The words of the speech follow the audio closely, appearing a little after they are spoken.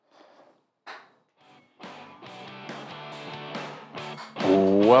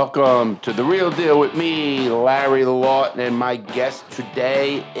Welcome to The Real Deal with me, Larry Lawton, and my guest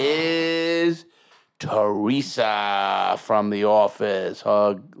today is Theresa from The Office.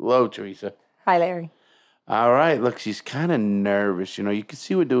 Hello, Theresa. Hi, Larry. All right, look, she's kind of nervous. You know, you can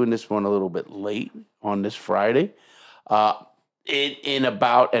see we're doing this one a little bit late on this Friday. In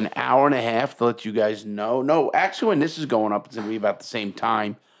about an hour and a half, to let you guys know. No, actually, when this is going up, it's going to be about the same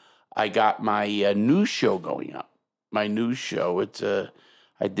time. I got my news show going up. My news show.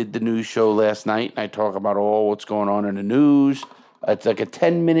 I did the news show last night, and I talk about all what's going on in the news. It's like a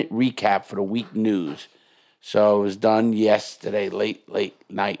 10-minute recap for the week news. So it was done yesterday, late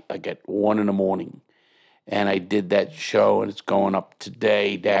night, like at 1 in the morning. And I did that show, and it's going up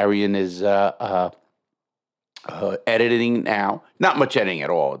today. Darian is editing now. Not much editing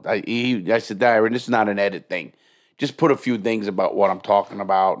at all. I said, Darian, this is not an edit thing. Just put a few things about what I'm talking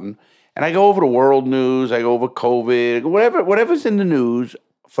about. And I go over the world news. I go over COVID, whatever's in the news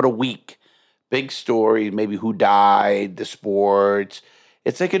for the week. Big stories, maybe who died, the sports.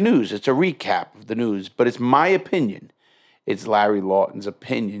 It's like a news. It's a recap of the news. But it's my opinion. It's Larry Lawton's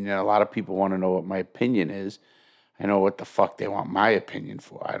opinion. And a lot of people want to know what my opinion is. I know what the fuck they want my opinion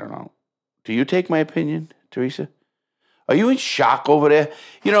for. I don't know. Do you take my opinion, Theresa? Are you in shock over there?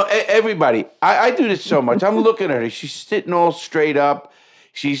 You know, everybody, I do this so much. I'm looking at her. She's sitting all straight up.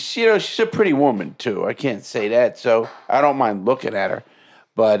 She's a pretty woman, too. I can't say that, so I don't mind looking at her.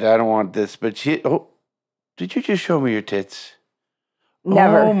 But I don't want this. But did you just show me your tits?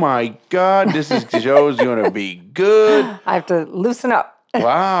 Never. Oh, my God. This show's going to be good. I have to loosen up.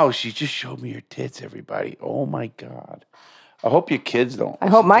 Wow, she just showed me your tits, everybody. Oh, my God. I hope your kids don't. I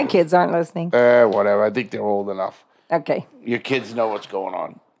hope my kids aren't listening. Whatever. I think they're old enough. Okay. Your kids know what's going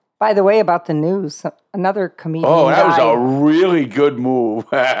on. By the way, about the news, another comedian died. Oh, that was a really good move.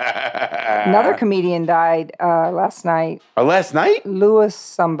 Another comedian died last night. Last night?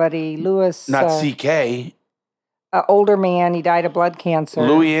 Lewis. Not CK. Older man. He died of blood cancer.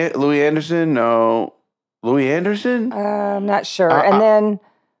 Louis Anderson? No. Louis Anderson? I'm not sure. And then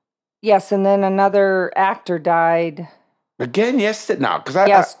another actor died. Again, yesterday? No, because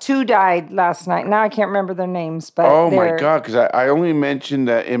Yes, two died last night. Now I can't remember their names, but oh my God, because I only mentioned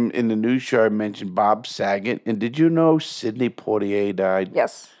that in the news show, I mentioned Bob Saget. And did you know Sidney Poitier died?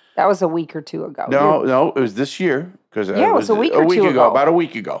 Yes, that was a week or two ago. No, it was this year. It was a week or two ago. About a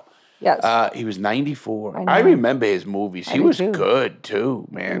week ago. Yes. He was 94. I remember his movies. He was good, too,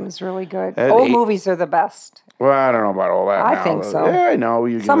 man. He was really good. Old movies are the best. Well, I don't know about all that I think so. Yeah, I know.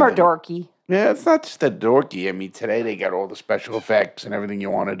 Some are dorky. Yeah, it's not just that dorky. I mean, today they got all the special effects and everything you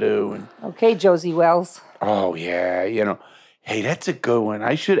want to do. And okay, Josie Wells. Oh, yeah. Hey, that's a good one.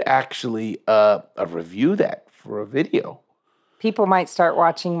 I should actually review that for a video. People might start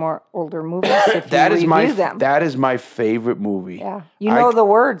watching more older movies if you review them. That is my favorite movie. Yeah. You know the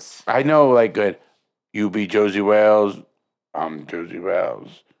words. I know, like, good. You be Josie Wells. I'm Josie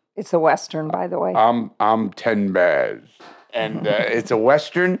Wells. It's a Western, by the way. I'm 10 Bears. And it's a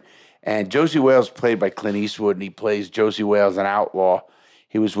Western. And Josie Wales played by Clint Eastwood, and he plays Josie Wales, an outlaw.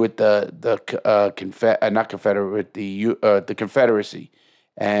 He was with the Confederacy,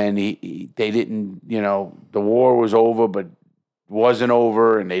 and they didn't, the war was over, but wasn't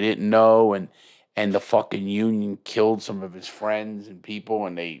over, and they didn't know, and the fucking Union killed some of his friends and people,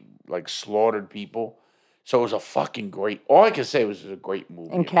 and they like slaughtered people. So it was a fucking great. All I can say was it was a great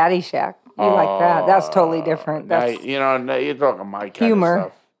movie. And Caddyshack, you like that? That's totally different. That's you're talking my kind humor. Of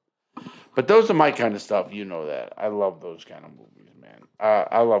stuff. But those are my kind of stuff. You know that. I love those kind of movies, man.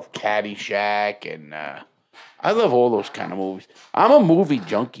 I love Caddyshack, and I love all those kind of movies. I'm a movie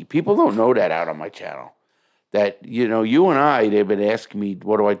junkie. People don't know that out on my channel. That, you and I, they've been asking me,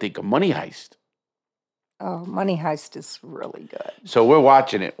 what do I think of Money Heist? Oh, Money Heist is really good. So we're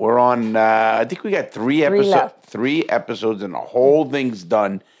watching it. We're on, I think we got three episodes, and the whole thing's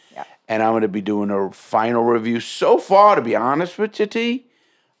done. Yeah. And I'm going to be doing a final review. So far, to be honest with you, T,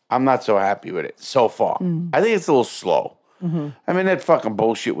 I'm not so happy with it so far. I think it's a little slow. Mm-hmm. I mean, that fucking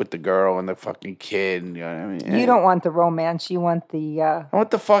bullshit with the girl and the fucking kid. You don't want the romance. You want the... I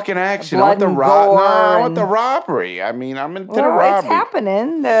want the fucking action. I want I want the robbery. I mean, I'm into the robbery. It's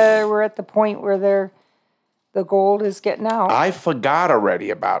happening. We're at the point where the gold is getting out. I forgot already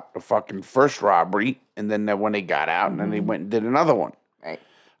about the fucking first robbery, and then when they got out, and then they went and did another one. Right.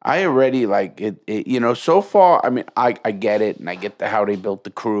 I already like it, so far, I mean, I get it, and I get how they built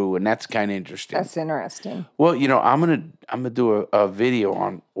the crew, and that's kind of interesting. That's interesting. Well, I'm gonna do a video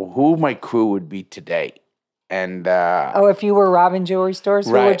on who my crew would be today. And if you were robbing jewelry stores,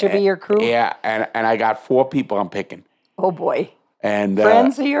 who would you be your crew? Yeah, and I got 4 people I'm picking. Oh boy. And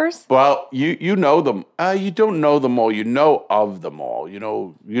Friends of yours? well, you know them. You don't know them all. You know of them all. You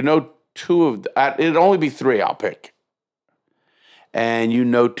know two of. It'd only be three. I'll pick. And you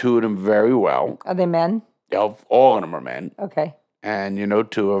know two of them very well. Are they men? Yeah, all of them are men. Okay. And you know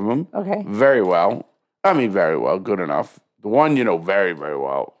two of them. Okay. Very well. I mean, very well. Good enough. The one you know very, very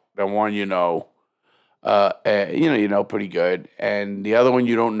well. The one you know pretty good. And the other one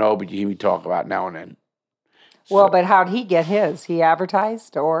you don't know, but you hear me talk about now and then. Well, but how'd he get his? He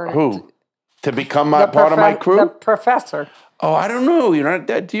advertised or Who? To become part of my crew? The professor. Oh, I don't know.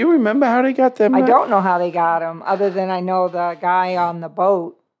 Do you remember how they got them? I don't know how they got him, other than I know the guy on the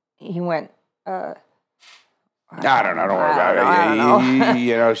boat, he went, I don't know. Don't worry about it. I don't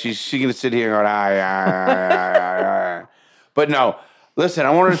know. She's going to sit here and go, But no, listen,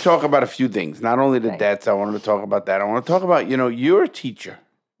 I wanted to talk about a few things. Not only the debts, I wanted to talk about that. I want to talk about, you're a teacher,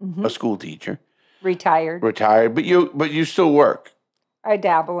 a school teacher. Retired, but you still work. I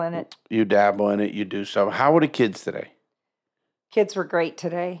dabble in it. You dabble in it. You do so. How were the kids today? Kids were great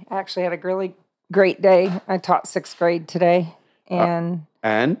today. I actually had a really great day. I taught 6th grade today, and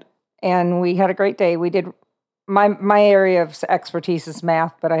we had a great day. We did my area of expertise is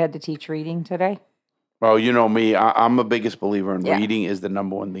math, but I had to teach reading today. Well, you know me. I'm the biggest believer in reading is the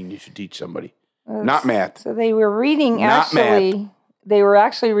number one thing you should teach somebody. Not math. So they were reading They were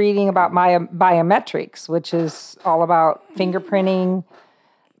actually reading about biometrics, which is all about fingerprinting,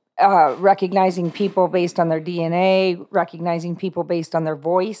 recognizing people based on their DNA, recognizing people based on their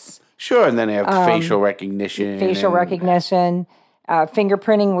voice. Sure, and then they have facial recognition.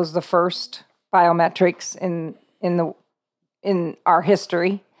 Fingerprinting was the first biometrics in our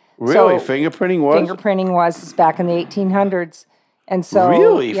history. Really, so fingerprinting was? Fingerprinting was back in the 1800s, and so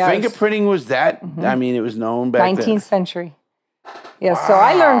really, fingerprinting was that. Mm-hmm. I mean, it was known back 19th then. century. Yeah, wow. So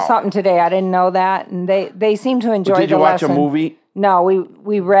I learned something today. I didn't know that, and they seem to enjoy the lesson. Did you watch a movie? No,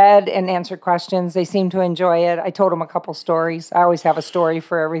 we read and answered questions. They seem to enjoy it. I told them a couple stories. I always have a story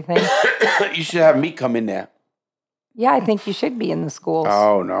for everything. You should have me come in there. Yeah, I think you should be in the schools.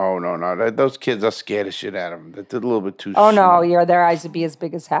 Oh, no. Those kids are scared of shit out of them. They're a little bit too small. No, their eyes would be as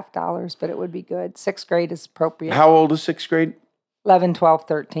big as $50, but it would be good. 6th grade is appropriate. How old is 6th grade? 11, 12,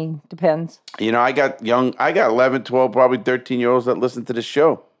 13. Depends. I got 11, 12, probably 13-year-olds that listen to the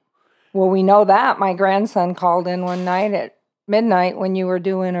show. Well, we know that. My grandson called in one night at midnight when you were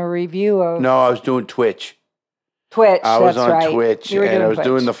doing a review of... No, I was doing Twitch. I was on Twitch, and I was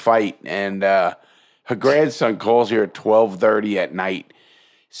doing the fight, and her grandson calls here at 12:30 at night,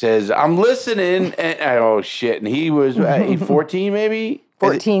 says, I'm listening, and oh, shit, and he was 14 maybe?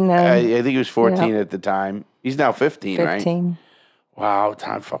 14 then. I think he was 14 at the time. He's now 15, right? 15. Wow,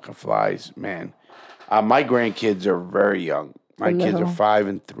 time fucking flies, man. My grandkids are very young. My kids are 5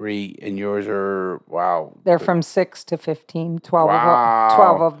 and 3, and yours are, wow. They're from 6 to 15,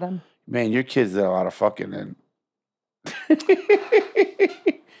 12 of them. Man, your kids did a lot of fucking then.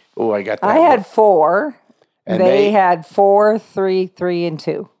 Oh, I got that. I had 4. And they had 4, 3, 3, and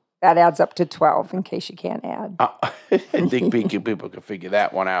 2. That adds up to 12, in case you can't add. I think people can figure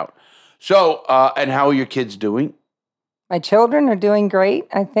that one out. So, and how are your kids doing? My children are doing great,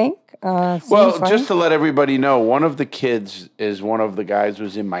 I think. Just to let everybody know, one of the kids is one of the guys who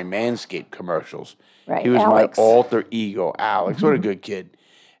was in my Manscaped commercials. Right, he was Alex. My alter ego, Alex. Mm-hmm. What a good kid.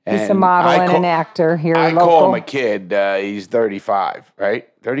 He's a model and an actor here local. I call him a kid. He's 35, right?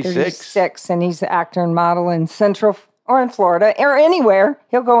 36? 36, and he's an actor and model in Central or in Florida or anywhere.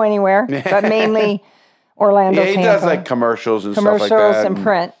 He'll go anywhere, but mainly Orlando, Tampa. He does like commercials and stuff like that. Commercials and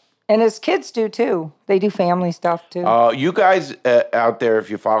print. And his kids do too. They do family stuff too. You guys out there, if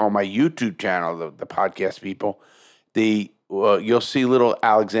you follow my YouTube channel, the podcast people, you'll see little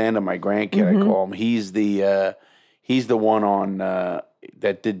Alexander, my grandkid. I call him. He's the one on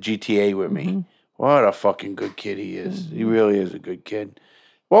that did GTA with me. Mm-hmm. What a fucking good kid he is. Mm-hmm. He really is a good kid.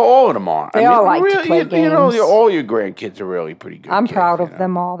 Well, all of them are. They all like to play games. All your grandkids are really pretty good. I'm proud of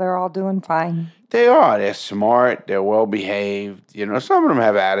them all. They're all doing fine. They are. They're smart. They're well behaved. Some of them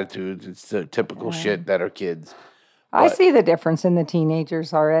have attitudes. It's the typical shit that are kids. I see the difference in the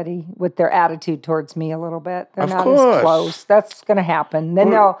teenagers already with their attitude towards me a little bit. They're not as close. That's going to happen. Then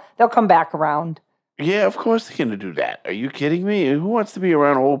they'll come back around. Yeah, of course they're going to do that. Are you kidding me? Who wants to be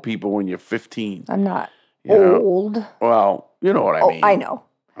around old people when you're 15? I'm not old. Well, you know what I mean. I know.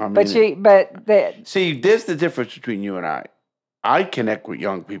 See, there's the difference between you and I. I connect with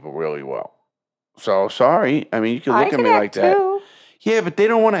young people really well. So, sorry. I mean, you can look at me like that. Too. Yeah, but they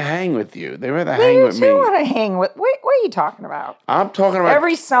don't want to hang with you. They rather They hang with me. do want to hang with. What are you talking about? I'm talking about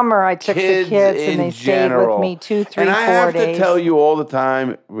every summer I took the kids and they stayed with me 2, 3, 4 days. And I have to tell you all the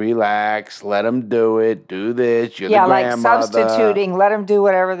time, relax, let them do it, do this. You're the grandmother. Like substituting, let them do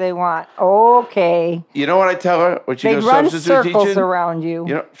whatever they want. Okay. You know what I tell her? When she They'd goes run substitute circles teaching? around you.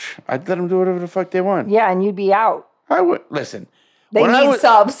 You know, I'd let them do whatever the fuck they want. Yeah, and you'd be out. I would listen. They need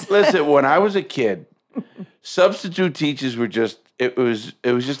subs. Listen, when I was a kid, substitute teachers were just it was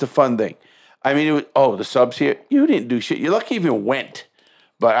just a fun thing. I mean, it was the subs here. You didn't do shit. You're lucky you even went,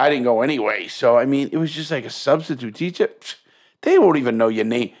 but I didn't go anyway. So I mean, it was just like a substitute teacher. They won't even know your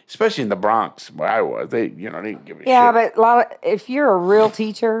name, especially in the Bronx where I was. They didn't give a shit. Yeah, but if you're a real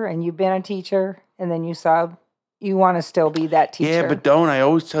teacher and you've been a teacher and then you sub, you want to still be that teacher. Yeah, but I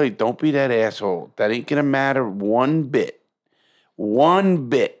always tell you, don't be that asshole. That ain't gonna matter one bit. One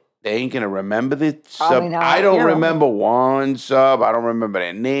bit. They ain't gonna remember the sub. I don't remember one sub. I don't remember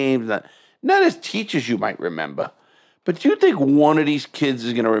their names. Not as teachers you might remember. But do you think one of these kids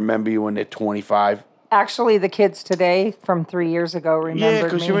is gonna remember you when they're 25? Actually, the kids today from 3 years ago remembered me. Yeah,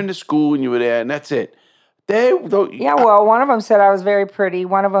 because you're in the school and you were there, and that's it. Well, one of them said I was very pretty.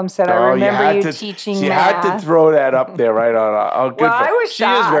 One of them said, I remember you teaching math. You had to throw that up there right on. Good well, I was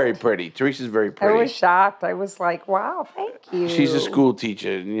shocked. She is very pretty. Teresa's very pretty. I was shocked. I was like, wow, thank you. She's a school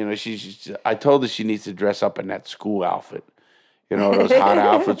teacher. And, I told her she needs to dress up in that school outfit. Those hot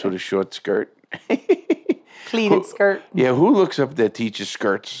outfits with a short skirt. Pleated skirt. Yeah, who looks up their teachers'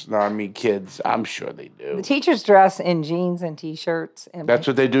 skirts? No, I mean kids. I'm sure they do. The teachers dress in jeans and T-shirts. And that's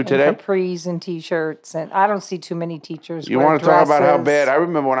what they do today? And capris and T-shirts. And I don't see too many teachers You want to talk about how bad? I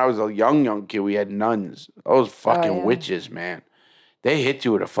remember when I was a young kid, we had nuns. Those fucking witches, man. They hit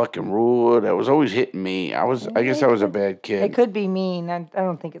you with a fucking ruler. That was always hitting me. I guess I was a bad kid. It could be mean. I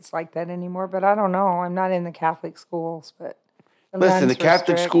don't think it's like that anymore, but I don't know. I'm not in the Catholic schools, but... Listen, the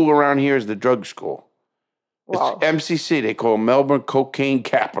Catholic school around here is the drug school. Well, it's MCC. They call it Melbourne Cocaine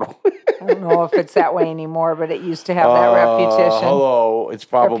Capital. I don't know if it's that way anymore, but it used to have that reputation. Hello. It's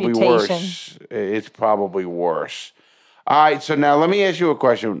probably worse. It's probably worse. All right, so now let me ask you a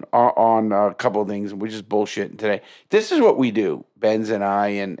question on a couple of things. We're just bullshitting today. This is what we do, Benz and I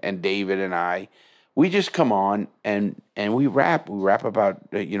and David and I. We just come on and we rap. We rap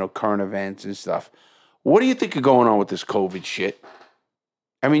about, current events and stuff. What do you think is going on with this COVID shit?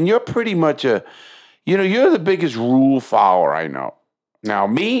 I mean, you're pretty much you're the biggest rule follower I know. Now,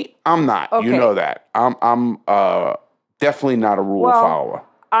 me, I'm not. Okay. You know that. I'm definitely not a rule follower.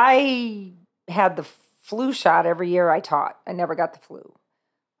 I had the flu shot every year I taught. I never got the flu.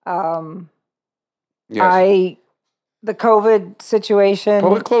 Yes. The COVID situation.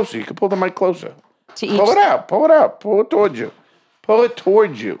 Pull it closer. You can pull the mic closer. Pull it out. Pull it out. Pull it towards you. Pull it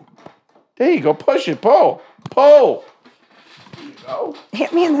towards you. There you go. Push it. Pull. Pull. There you go.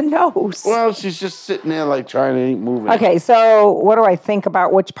 Hit me in the nose. Well, she's just sitting there like trying to ain't moving. Okay, so what do I think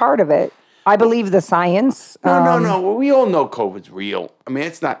about which part of it? I believe the science. No. Well, we all know COVID's real. I mean,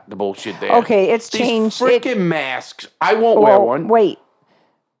 it's not the bullshit there. Okay, it's changed. These freaking masks. I won't wear one. Wait.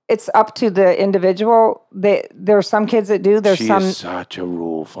 It's up to the individual. There are some kids that do. She is such a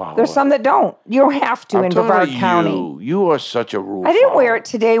rule follower. There's some that don't. You don't have to in Brevard County. You are such a rule follower. I didn't wear it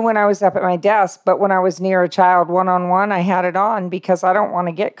today when I was up at my desk, but when I was near a child one-on-one, I had it on because I don't want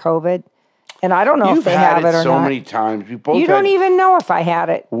to get COVID. And I don't know if they have it or not. You've had it so many times. You don't even know if I had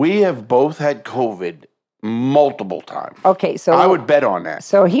it. We have both had COVID multiple times. Okay, so... I would bet on that.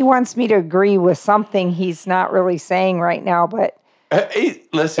 So he wants me to agree with something he's not really saying right now, but... Hey,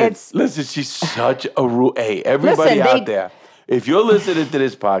 listen, she's such a rule. Hey, everybody out there, if you're listening to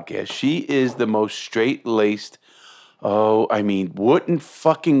this podcast, she is the most straight-laced, wouldn't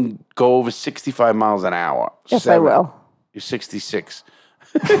fucking go over 65 miles an hour. Yes, I will. You're 66.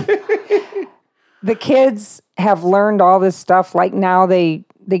 The kids have learned all this stuff. Like now they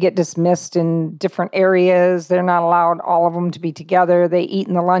get dismissed in different areas. They're not allowed, all of them, to be together. They eat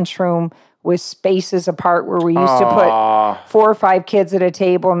in the lunchroom with spaces apart where we used to put 4 or 5 kids at a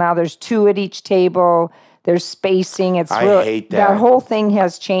table. Now there's 2 at each table. There's spacing. I hate that. That whole thing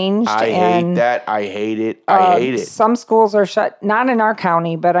has changed. I hate that. I hate it. I hate it. Some schools are shut, not in our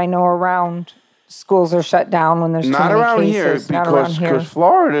county, but I know around schools are shut down when there's too many cases. Not around here because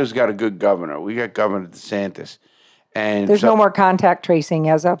Florida's got a good governor. We got Governor DeSantis. And there's no more contact tracing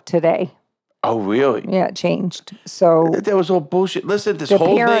as of today. Oh, really? Yeah, it changed. So that was all bullshit. Listen, this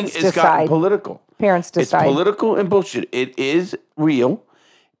whole thing has gotten political. Parents decide. It's political and bullshit. It is real.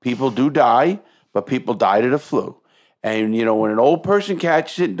 People do die, but people died of the flu. And, when an old person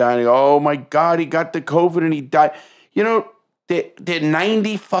catches it and dying, oh, my God, he got the COVID and he died. They're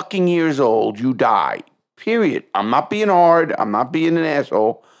 90 fucking years old. You die. Period. I'm not being hard. I'm not being an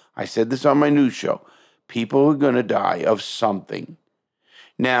asshole. I said this on my news show. People are going to die of something.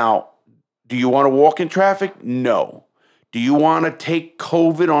 Now, do you want to walk in traffic? No. Do you want to take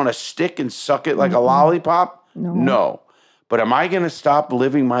COVID on a stick and suck it like a lollipop? No. But am I going to stop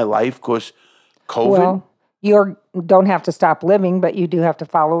living my life because COVID? Well, you don't have to stop living, but you do have to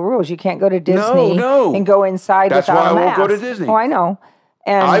follow rules. You can't go to Disney and go inside without a mask. That's why I won't go to Disney. Oh, I know.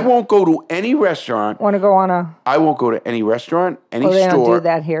 And I won't go to any restaurant. Want to go on a? I won't go to any restaurant, any store. They don't do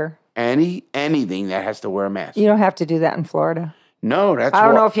that here. Anything that has to wear a mask. You don't have to do that in Florida. No, I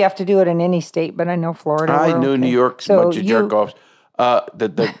don't know if you have to do it in any state, but I know Florida. I know New York's a bunch of jerk-offs.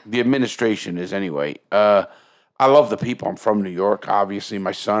 The administration is anyway. I love the people. I'm from New York. Obviously,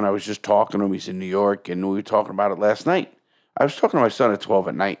 my son, I was just talking to him. He's in New York, and we were talking about it last night. I was talking to my son at 12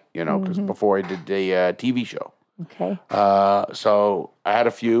 at night, because before I did the TV show. Okay. So I had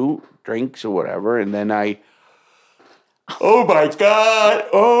a few drinks or whatever, and then oh my God!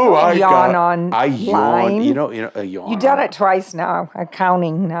 Oh my God! I yawn. You know, a yawn. You've done it twice now. I'm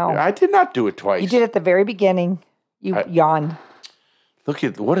counting now. I did not do it twice. You did it at the very beginning. You yawned. Look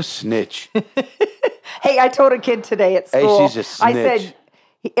at what a snitch. Hey, I told a kid today at school. Hey, she's a snitch.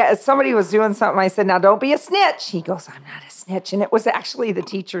 I said, somebody was doing something. I said, now don't be a snitch. He goes, I'm not a snitch. And it was actually the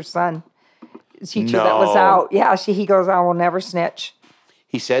teacher's son. The teacher that was out. Yeah, he goes, I will never snitch.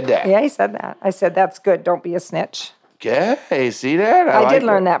 He said that? Yeah, he said that. I said, that's good. Don't be a snitch. Okay, see that? I did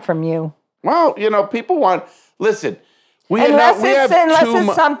learn that from you. Well, people want, listen. Unless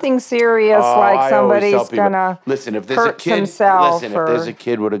it's something serious, like somebody's going to hurt himself. If there's a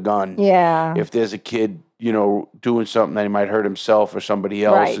kid with a gun. Yeah. If there's a kid, doing something that he might hurt himself or somebody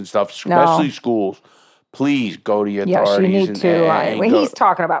else and stuff, especially schools, please go to your authorities. Yes, you need to. He's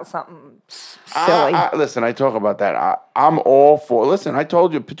talking about something silly. Listen, I talk about that. I'm all for, listen, I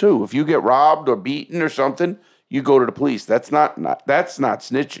told you too, if you get robbed or beaten or something, you go to the police. That's not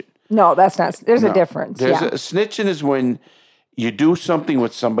snitching. No, that's not. There's a difference. Snitching is when you do something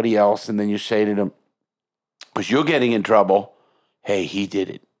with somebody else and then you say to them, because you're getting in trouble, hey, he did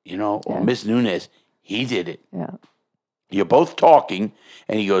it, or Miss Nunez, he did it. Yeah. You're both talking,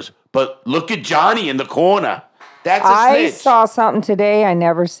 and he goes, but look at Johnny in the corner. That's a snitch. I saw something today I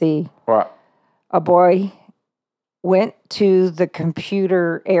never see. What? A boy went to the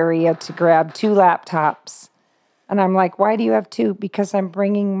computer area to grab 2 laptops. And I'm like, why do you have 2? Because I'm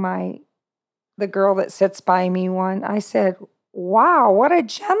bringing the girl that sits by me one. I said, wow, what a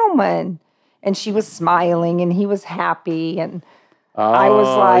gentleman. And she was smiling and he was happy. And I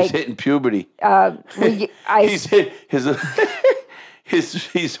was like, he's hitting puberty.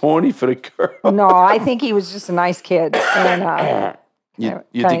 He's horny for the girl. No, I think he was just a nice kid. And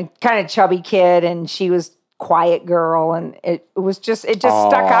kind of chubby kid. And she was quiet girl. And it just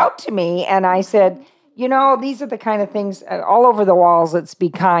stuck out to me. And I said, these are the kind of things all over the walls. It's be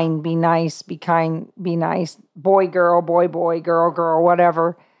kind, be nice, be kind, be nice. Boy, girl, boy, girl, girl,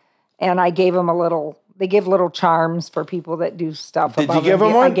 whatever. And I gave him they give little charms for people that do stuff. Did you give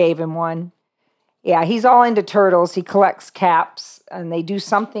him one? I gave him one. Yeah, he's all into turtles. He collects caps and they do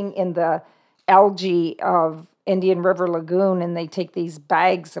something in the algae of Indian River Lagoon and they take these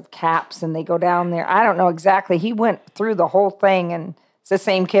bags of caps and they go down there. I don't know exactly. He went through the whole thing and it's the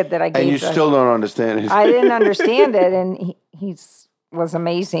same kid that I gave. And you still don't understand it. I didn't understand it, and he was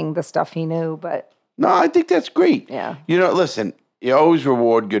amazing, the stuff he knew, but... No, I think that's great. Yeah. Listen, you always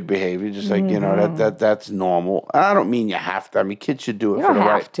reward good behavior, just like, that's normal. I don't mean you have to. I mean, kids should do it for the right... You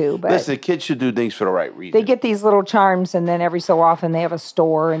don't have to, but... Listen, kids should do things for the right reason. They get these little charms, and then every so often they have a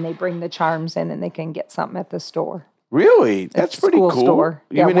store, and they bring the charms in, and they can get something at the store. Really? That's pretty cool. Store.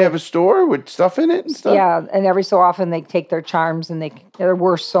 You even have a store with stuff in it and stuff? Yeah, and every so often they take their charms and they're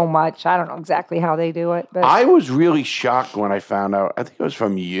worth so much. I don't know exactly how they do it. But I was really shocked when I found out, I think it was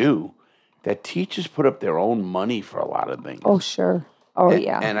from you, that teachers put up their own money for a lot of things. Oh, sure. Oh,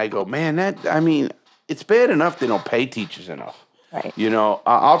 yeah. And I go, man, it's bad enough they don't pay teachers enough. Right.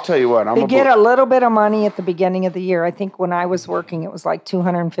 I'll tell you what. They get a little bit of money at the beginning of the year. I think when I was working, it was like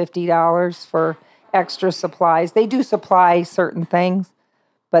 $250 for... extra supplies. They do supply certain things,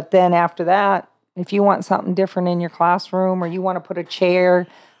 but then after that, if you want something different in your classroom or you want to put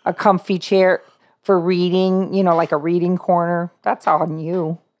a comfy chair for reading, like a reading corner, that's on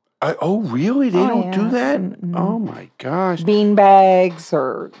you. Oh, really? They don't do that? Mm-hmm. Oh, my gosh. Bean bags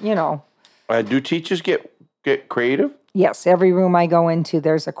or, Do teachers get creative? Yes. Every room I go into,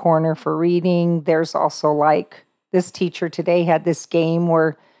 there's a corner for reading. There's also this teacher today had this game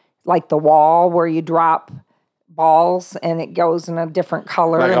where like the wall where you drop balls and it goes in a different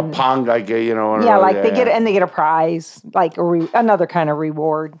color. Like a pong, they get a prize, like another kind of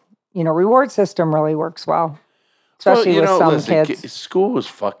reward. reward system really works well, especially with some kids. School is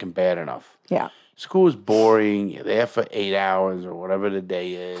fucking bad enough. Yeah. School is boring. You're there for 8 hours or whatever the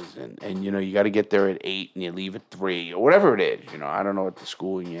day is. And you got to get there at 8 and you leave at 3 or whatever it is. I don't know what the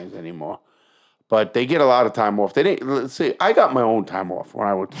schooling is anymore. But they get a lot of time off. Let's see, I got my own time off when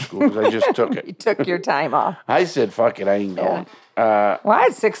I went to school because I just took it. You took your time off. I said, fuck it, I ain't going. Well, I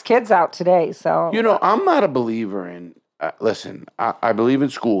had 6 kids out today, so. I'm not a believer in, listen, I believe in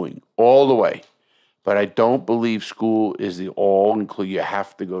schooling all the way. But I don't believe school is the all-inclusive. You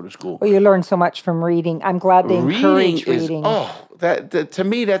have to go to school. Well, you learn so much from reading. I'm glad they encourage reading. To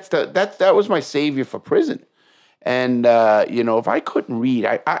me, that was my savior for prison. And, if I couldn't read,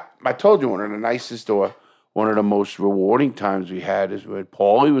 I told you one of the nicest or one of the most rewarding times we had is with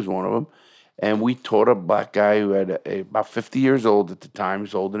Paulie was one of them. And we taught a black guy who had about 50 years old at the time.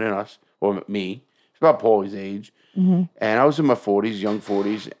 He's older than us, or me. He's about Paulie's age. Mm-hmm. And I was in my 40s, young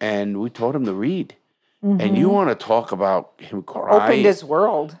 40s, and we taught him to read. Mm-hmm. And you want to talk about him crying. Opened his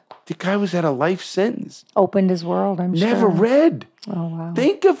world. The guy was at a life sentence. Opened his world, I'm sure. Never read. Oh, wow.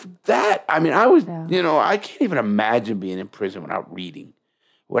 Think of that. I mean, I was, I can't even imagine being in prison without reading.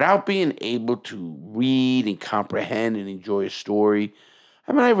 Without being able to read and comprehend and enjoy a story.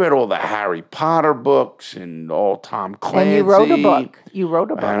 I mean, I read all the Harry Potter books and all Tom Clancy. And you wrote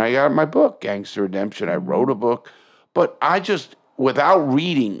a book. And I got my book, Gangster Redemption. I wrote a book. But I just, without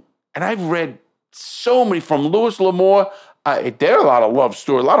reading, and I've read so many from Louis L'Amour. There are a lot of love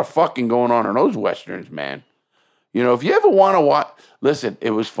stories, a lot of fucking going on in those Westerns, man. If you ever want to watch, listen,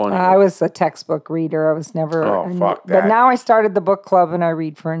 it was funny. I was a textbook reader. I was never. Oh, fuck that. But now I started the book club and I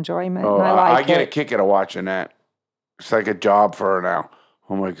read for enjoyment. Oh, and I get a kick out of watching that. It's like a job for her now.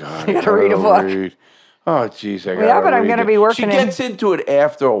 Oh, my God. You got to read a book. Oh, jeez. But I'm going to be working. She gets into it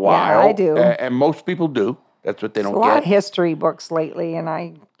after a while. Yeah, I do. And most people do. That's what they don't get. A lot of history books lately, and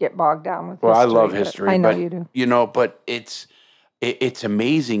I get bogged down with history. Well, I love history. I know you do. But it's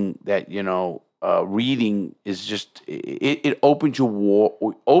amazing that, reading is just, it opens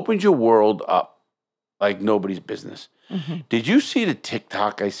your world up like nobody's business. Mm-hmm. Did you see the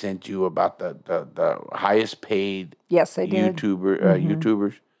TikTok I sent you about the highest paid Yes, I did.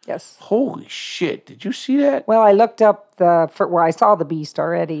 YouTubers? Yes. Holy shit. Did you see that? Well, I looked up I saw The Beast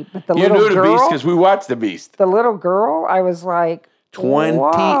already, but the little girl. You knew The Beast because we watched The Beast. The little girl, I was like,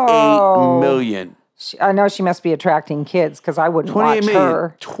 28 million. I know she must be attracting kids because I wouldn't watch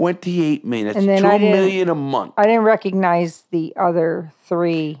her. 28 million. That's $2 million a month. I didn't recognize the other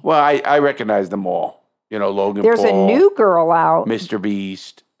 3. Well, I recognize them all. Logan There's Paul. There's a new girl out. Mr.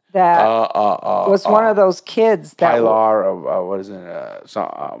 Beast. That was one of those kids that Pilar what is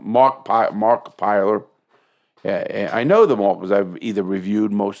it? Mark Pilar. Yeah, I know them all because I've either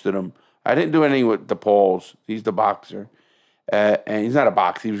reviewed most of them. I didn't do anything with the Pauls. He's the boxer, and he's not a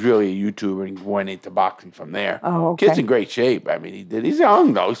boxer. He was really a YouTuber and went into boxing from there. Oh, okay. Kid's in great shape. I mean, he's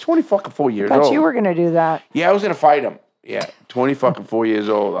young though. He's 24 years old. But you were gonna do that. Yeah, I was gonna fight him. Yeah, 4 years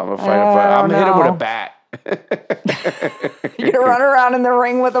old. I'm gonna fight him. I'm gonna hit him with a bat. You're gonna run around in the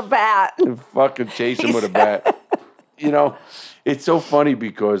ring with a bat and fucking chase him with a bat. It's so funny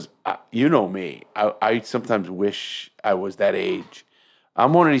because you know me. I sometimes wish I was that age.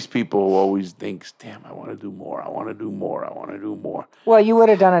 I'm one of these people who always thinks, "Damn, I want to do more. I want to do more. I want to do more." Well, you would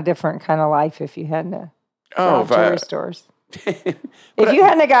have done a different kind of life if you hadn't jewelry stores. If you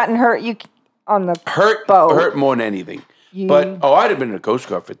hadn't gotten hurt, on the boat. Hurt more than anything. I'd have been in the Coast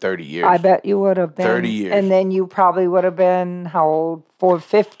Guard for 30 years. I bet you would have been. 30 years. And then you probably would have been, how old?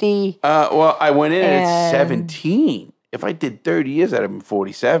 450? Well, I went in at 17. If I did 30 years, I'd have been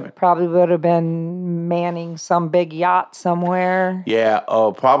 47. Probably would have been manning some big yacht somewhere. Yeah,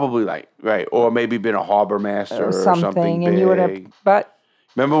 probably right. Or maybe been a harbor master or something and big. You would have, but...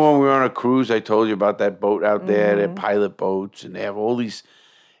 Remember when we were on a cruise, I told you about that boat out there, that pilot boats, and they have all these...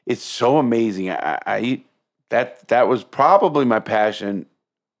 It's so amazing. That was probably my passion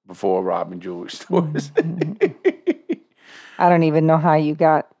before robbing jewelry stores. I don't even know how you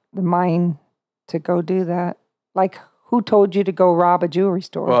got the mind to go do that. Like, who told you to go rob a jewelry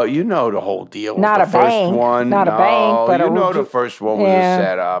store? Well, you know the whole deal. Not a bank. Not a bank, but the first one was a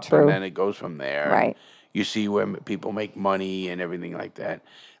setup, true. and then it goes from there. Right. You see where people make money and everything like that.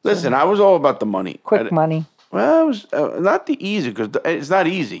 Listen, I was all about the money. Quick money. Well, it was not the easy, because it's not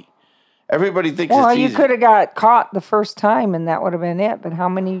easy. Everybody thinks it's easy. Well, you could have got caught the first time, and that would have been it. But how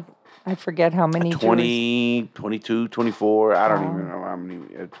many? I forget how many. 20, 22, 24. I don't even know how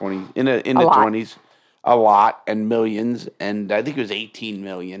many. 20 in the 20s. A lot, and millions. And I think it was 18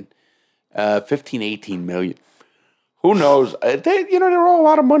 million. 15, 18 million. Who knows? They're all a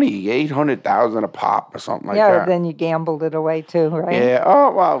lot of money, $800,000 a pop or something like that. Yeah, then you gambled it away too, right? Yeah.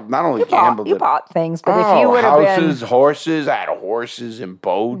 Oh well, not only gambled you it. bought things, but if you would have houses, horses. I had horses and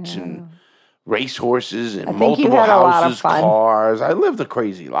boats and race horses and I think you multiple had a lot of houses, fun. cars. I lived a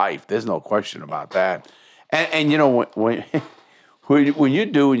crazy life. There's no question about that. And when when you're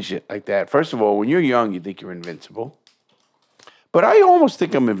doing shit like that, first of all, when you're young, you think you're invincible. But I almost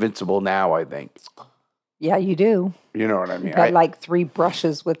think I'm invincible now. I think. Yeah, you do. You know what I mean? You've had like 3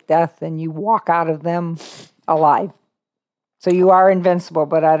 brushes with death and you walk out of them alive. So you are invincible,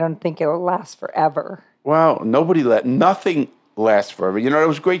 but I don't think it'll last forever. Well, nothing lasts forever. You know, it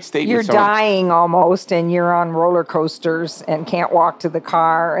was a great statement. You're dying almost and you're on roller coasters and can't walk to the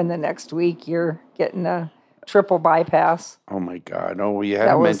car. And the next week you're getting a triple bypass. Oh my God. Oh, you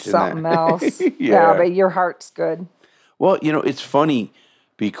had to mention that. That was something else. Yeah, but your heart's good. Well, it's funny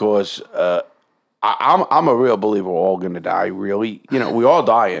because I'm a real believer we're all going to die, really. We all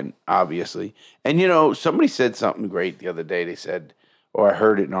dying, obviously. And, somebody said something great the other day. They said, or I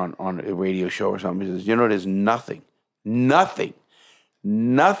heard it on a radio show or something. He says, there's nothing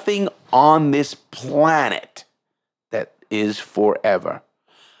on this planet that is forever.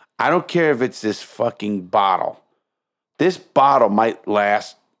 I don't care if it's this fucking bottle. This bottle might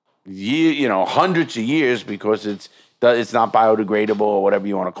last hundreds of years because it's not biodegradable or whatever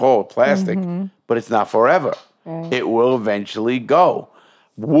you want to call it, plastic, but it's not forever. Right. It will eventually go.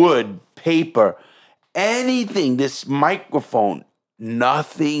 Wood, paper, anything, this microphone,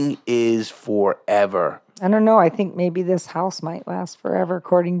 nothing is forever. I don't know. I think maybe this house might last forever,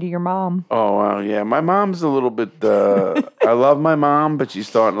 according to your mom. Oh, well, yeah. My mom's a little bit, I love my mom, but she's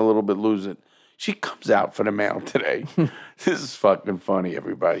starting a little bit lose it. She comes out for the mail today. This is fucking funny,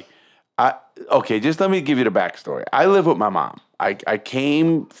 everybody. Okay, just let me give you the backstory. I live with my mom. I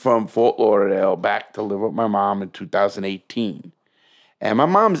came from Fort Lauderdale back to live with my mom in 2018. And my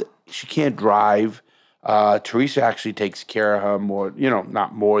mom's, she can't drive. Theresa actually takes care of her more,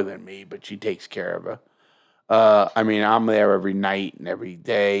 not more than me, but she takes care of her. I'm there every night and every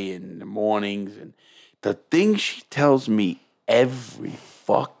day and in the mornings. And the thing she tells me every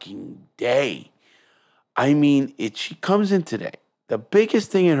fucking day, she comes in today. The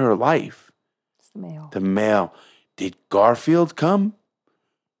biggest thing in her life. It's the mail. The mail. Did Garfield come?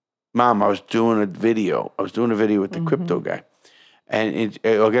 Mom, I was doing a video with the crypto guy. And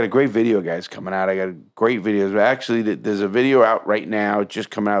I got a great video, guys, coming out. I got great videos. Actually, there's a video out right now, just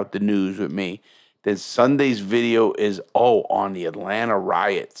coming out the news with me. Then Sunday's video is, on the Atlanta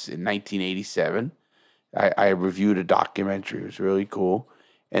riots in 1987. I reviewed a documentary. It was really cool.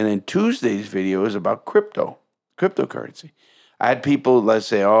 And then Tuesday's video is about cryptocurrency. I had people, let's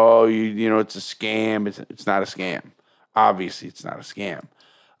say, it's a scam. It's not a scam. Obviously, it's not a scam.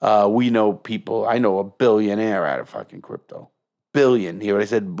 We know people. I know a billionaire out of fucking crypto. Billion. Hear what I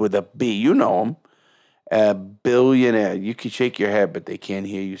said with a B. You know him. A billionaire. You can shake your head, but they can't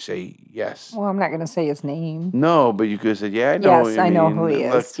hear you say yes. Well, I'm not going to say his name. No, but you could have said, yeah, I know. Yes, I know who he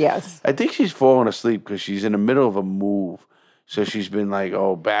is. Look, yes. I think she's falling asleep because she's in the middle of a move. So she's been like,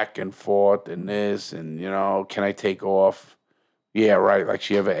 back and forth and this and, can I take off? Yeah, right. Like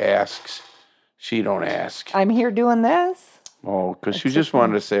she ever asks. She don't ask. I'm here doing this. Oh, because she just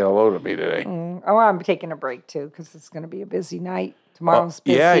wanted to say hello to me today. I'm taking a break, too, because it's going to be a busy night. Tomorrow's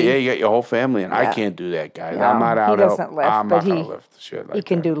busy. Yeah, you got your whole family, and I can't do that, guys. No, I'm not out. He doesn't lift, I'm not going to lift shit like he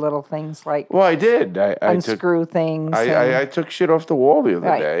can do little things like I did. I unscrew things. I took shit off the wall the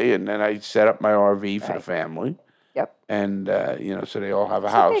other day, and then I set up my RV for the family. Yep. And, so they all have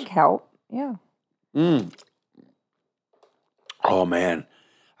a house. It's a big help, yeah. Oh, man.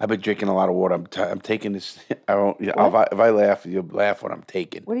 I've been drinking a lot of water. I'm taking this. If I laugh, you'll laugh what I'm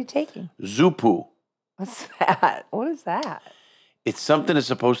taking. What are you taking? Zupu. What's that? What is that? It's something that's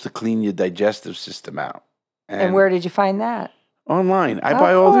supposed to clean your digestive system out. And where did you find that? Online. I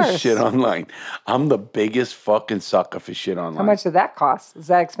buy all this shit online. I'm the biggest fucking sucker for shit online. How much did that cost? Is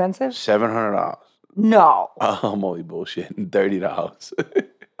that expensive? $700. No. I'm only bullshitting. $30.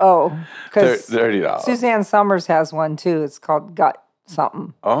 Oh, because $30. Suzanne Summers has one too. It's called Gut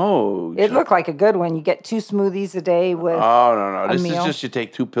something. Oh. It looked like a good one. You get 2 smoothies a day with no. This is just you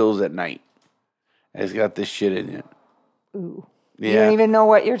take 2 pills at night. And it's got this shit in it. Ooh. Yeah. You don't even know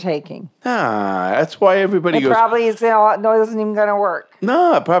what you're taking. Nah, that's why everybody goes. It probably is, no, it isn't even going to work.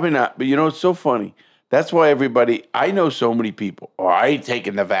 No, probably not. But it's so funny. That's why I know so many people. I ain't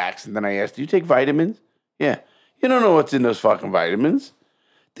taking the vax. And then I asked, do you take vitamins? Yeah. You don't know what's in those fucking vitamins.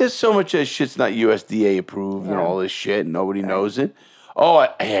 There's so much that shit's not USDA approved and all this shit, and nobody knows it.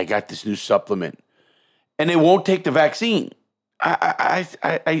 I got this new supplement. And they won't take the vaccine. I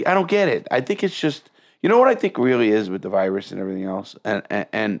don't get it. I think it's just, You know what I think really is with the virus and everything else,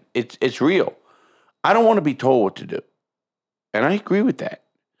 and it's real. I don't want to be told what to do, and I agree with that.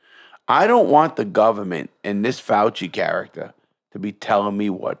 I don't want the government and this Fauci character to be telling me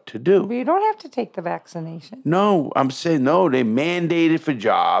what to do. But you don't have to take the vaccination. No, I'm saying no. They mandated for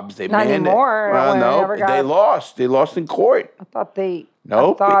jobs. They Not anymore. Well, no, they lost. They lost in court. I thought they.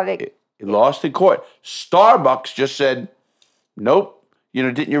 Nope. It lost in court. Starbucks just said, nope. You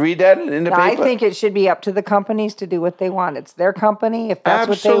know, didn't you read that in the paper? I think it should be up to the companies to do what they want. It's their company. If that's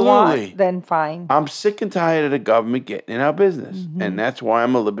what they want, then fine. I'm sick and tired of the government getting in our business. And that's why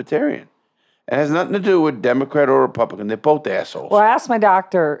I'm a libertarian. It has nothing to do with Democrat or Republican. They're both assholes. Well, I asked my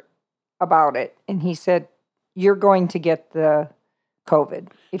doctor about it, and he said, you're going to get the COVID.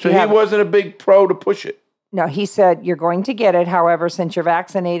 So he wasn't a big pro to push it? No, he said, you're going to get it. However, since you're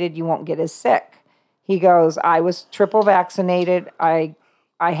vaccinated, you won't get as sick. He goes, I was triple vaccinated. I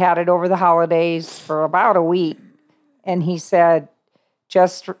had it over the holidays for about a week. And he said,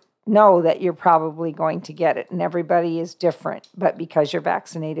 just know that you're probably going to get it. And everybody is different. But because you're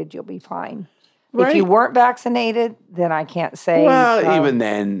vaccinated, you'll be fine. Right. If you weren't vaccinated, then I can't say. Well, even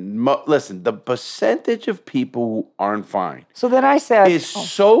then, listen, the percentage of people who aren't fine. So then I said. Is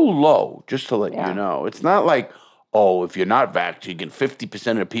so low, just to let you know. It's not like, oh, if you're not vaccinated,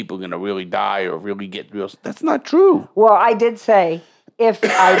 50% of the people are going to really die or really get real. That's not true. Well, I did say, if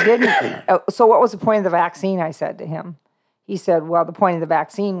I didn't. So what was the point of the vaccine, I said to him. He said, well, the point of the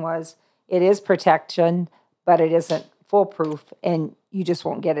vaccine was it is protection, but it isn't foolproof, and you just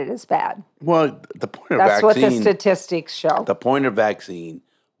won't get it as bad. Well, the point of That's vaccine... what the statistics show. The point of vaccine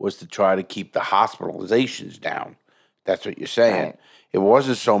was to try to keep the hospitalizations down. That's what you're saying. Right. It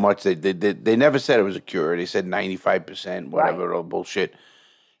wasn't so much... They never said it was a cure. They said 95%, whatever, all bullshit.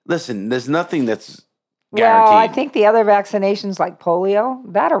 Listen, there's nothing that's guaranteed. Well, I think the other vaccinations like polio,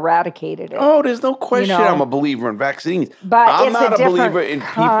 that eradicated it. Oh, there's no question I'm a believer in vaccines. But I'm not a believer in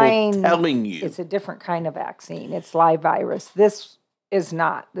people telling you. It's a different kind of vaccine. It's live virus. This is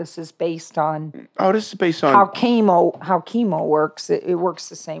not. This is based on... Oh, this is based on... How chemo works. It works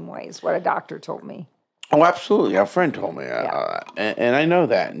the same way is what a doctor told me. Oh, absolutely. A friend told me. And I know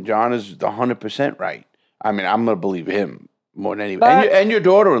that. And John is 100% right. I mean, I'm going to believe him. More than anybody. And your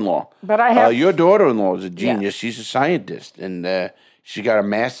daughter-in-law. But I have... your daughter-in-law is a genius. She's a scientist. And she got a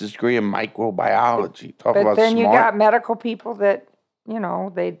master's degree in microbiology. Talk about then smart. You got medical people that,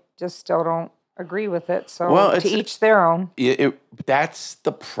 they just still don't agree with it. So to each their own. That's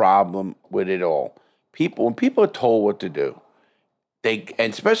the problem with it all. When people are told what to do, and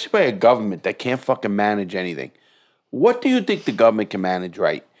especially by a government that can't fucking manage anything. What do you think the government can manage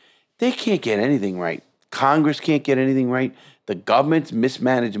right? They can't get anything right. Congress can't get anything right. The government's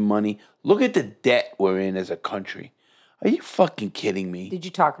mismanaging money. Look at the debt we're in as a country. Are you fucking kidding me? Did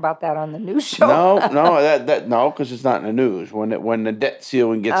you talk about that on the news show? No, because it's not in the news. When the debt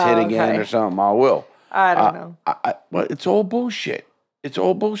ceiling gets hit again or something, I will. I don't know. Well, it's all bullshit. It's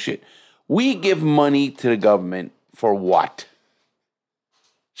all bullshit. We give money to the government for what?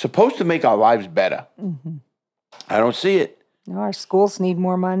 Supposed to make our lives better. Mm-hmm. I don't see it. Our schools need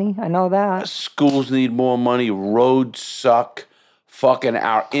more money. I know that. Schools need more money. Roads suck. Fucking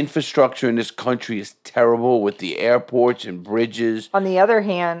our infrastructure in this country is terrible with the airports and bridges. On the other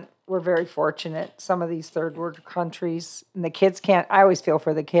hand, we're very fortunate. Some of these third world countries, and the kids can't, I always feel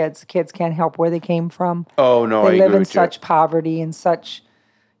for the kids. The kids can't help where they came from. Oh, no, They live in such poverty and such,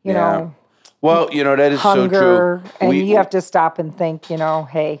 you know. Well, that is hunger, so true. And you have to stop and think,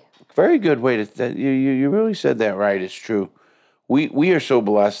 hey. Very good way to, you really said that right. It's true. We are so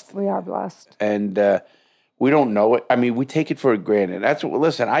blessed. We are blessed. And we don't know it. I mean, we take it for granted.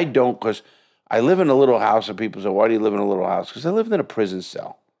 Listen, I don't, because I live in a little house, and people say, why do you live in a little house? Because I lived in a prison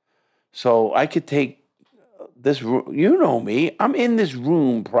cell. So I could take this room. You know me. I'm in this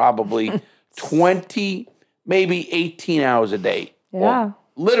room probably 20, maybe 18 hours a day. Yeah.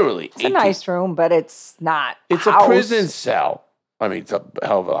 Literally. It's 18. A nice room, but it's not It's a prison cell. I mean, it's a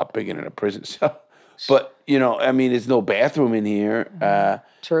hell of a lot bigger than a prison cell. But, there's no bathroom in here.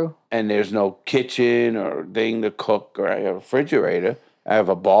 True. And there's no kitchen or thing to cook, or I have a refrigerator. I have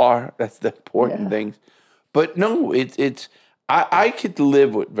a bar. That's the important things. But no, I could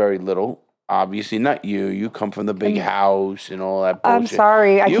live with very little. Obviously, not you. You come from the big house and all that bullshit. I'm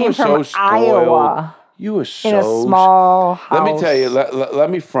sorry. I came from Iowa. You were so... In a small house. Let me tell you, let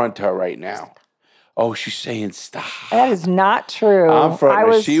me front her right now. Oh, she's saying stop. That is not true. I'm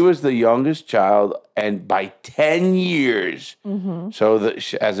fronting her. She was the youngest child, and by 10 years. Mm-hmm. So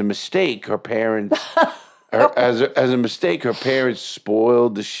as a mistake, her parents... as a mistake, her parents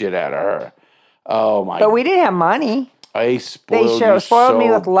spoiled the shit out of her. Oh, my God. But we didn't have money. They spoiled me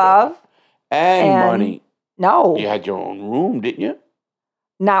with love. And money. No. You had your own room, didn't you?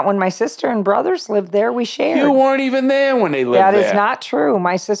 Not when my sister and brothers lived there. We shared. You weren't even there when they lived there. That is not true.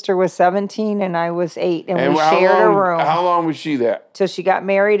 My sister was 17 and I was 8, and we shared a room. How long was she there? Till she got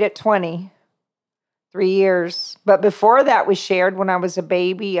married at 20. 3 years. But before that, we shared when I was a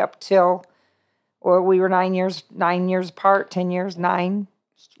baby up till, we were 9 years apart, 10 years, 9.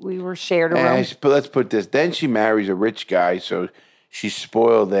 We were shared a room. But let's put this. Then she marries a rich guy, so she's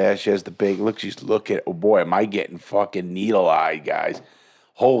spoiled there. She has the big look. She's looking. Oh boy, am I getting fucking needle-eyed, guys.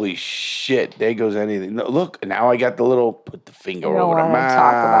 Holy shit. There goes anything. No, look, now I got the little, put the finger over the mouth.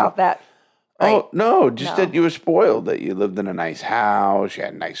 Talk about that. Right? Oh, no, that you were spoiled, that you lived in a nice house, you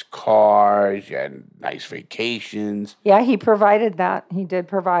had nice cars, you had nice vacations. Yeah, he provided that. He did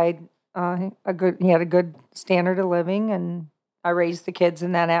provide he had a good standard of living, and I raised the kids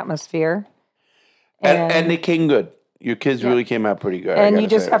in that atmosphere. And they came good. Your kids really came out pretty good. And you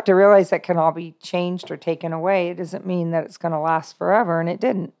just have to realize that can all be changed or taken away. It doesn't mean that it's going to last forever, and it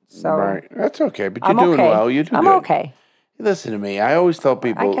didn't. So right, that's okay. But you're doing well. You're doing good. I'm okay. Listen to me. I always tell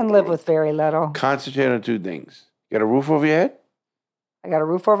people I can live with very little. Concentrate on 2 things. You got a roof over your head? I got a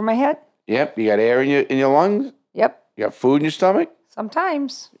roof over my head? Yep. You got air in your lungs? Yep. You got food in your stomach?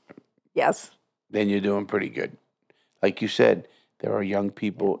 Sometimes. Yes. Then you're doing pretty good. Like you said, there are young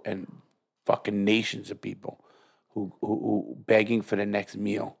people and fucking nations of people who begging for the next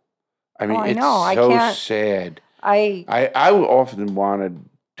meal. I mean, it's so sad. I often wanted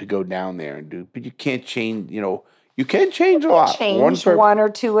to go down there and do, but you can't change, you can change a lot. Change one or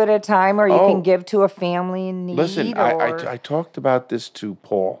two at a time, or you can give to a family in need. Listen, I talked about this to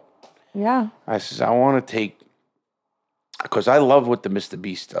Paul. Yeah. I says, I want to take, because I love what the Mr.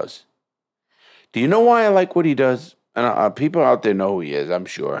 Beast does. Do you know why I like what he does? And people out there know who he is, I'm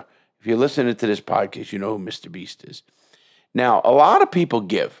sure. If you're listening to this podcast, you know who Mr. Beast is. Now, a lot of people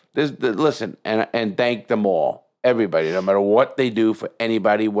give. Listen, and thank them all. Everybody, no matter what they do for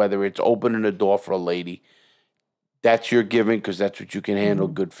anybody, whether it's opening a door for a lady, that's your giving because that's what you can handle.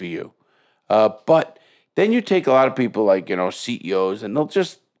 Good for you. But then you take a lot of people like, CEOs, and they'll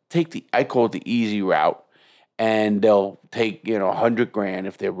just take I call it the easy route, and they'll take, $100,000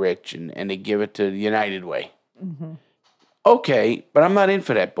 if they're rich, and they give it to the United Way. Mm-hmm. Okay, but I'm not in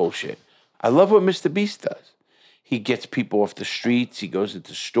for that bullshit. I love what Mr. Beast does. He gets people off the streets. He goes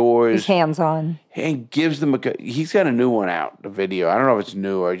into stores. He's hands-on. And gives them he's got a new one out, the video. I don't know if it's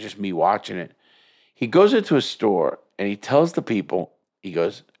new or just me watching it. He goes into a store and he tells the people,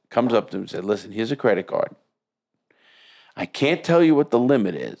 comes up to them and says, listen, here's a credit card. I can't tell you what the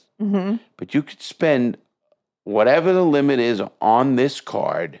limit is, but you could spend whatever the limit is on this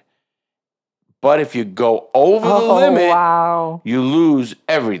card. But if you go over the limit, you lose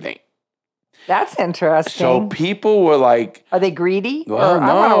everything. That's interesting. So people were like, are they greedy? Well,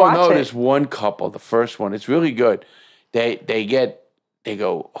 no. There's one couple, the first one. It's really good. They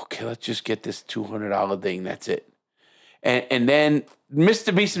go, okay, let's just get this $200 thing. That's it. And then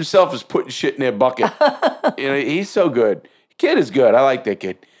Mr. Beast himself is putting shit in their bucket. He's so good. Kid is good. I like that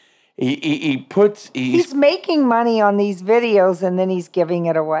kid. He's making money on these videos and then he's giving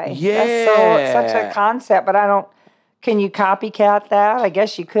it away. Yeah. That's such a concept, but can you copycat that? I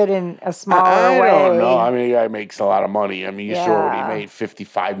guess you could in a smaller way. I don't know. I mean, the guy makes a lot of money. I mean, you saw what he made,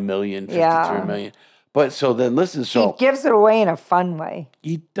 $55 million, $53 million. But so then listen, he gives it away in a fun way.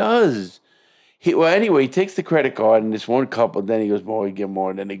 He does. Anyway, he takes the credit card and this one couple, then he goes, more, we give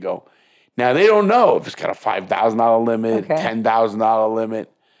more, and then they go. Now, they don't know if it's got a $5,000 limit, $10,000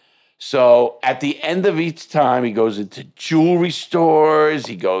 limit. So at the end of each time, he goes into jewelry stores.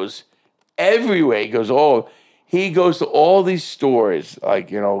 He goes everywhere. He goes to all these stores, like,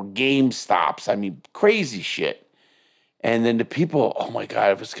 GameStops. I mean, crazy shit. And then the people, oh my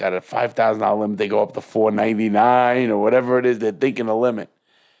God, if it's got a $5,000 limit, they go up to $499 or whatever it is. They're thinking a limit.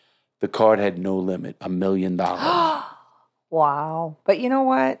 The card had no limit, $1 million. Wow. But you know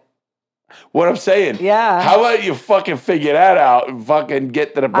what? What I'm saying. Yeah. How about you fucking figure that out and fucking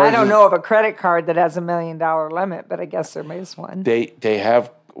get to the person? I don't know of a credit card that has $1 million limit, but I guess there is one. They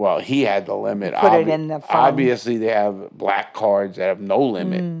have, he had the limit. Put it in the fund. Obviously, they have black cards that have no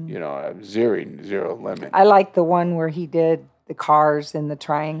limit, zero limit. I like the one where he did the cars in the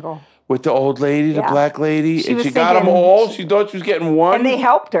triangle. With the old lady, the black lady? She got them all? She thought she was getting one? And they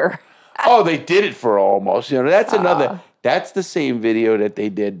helped her. Oh, they did it for her almost. That's another, that's the same video that they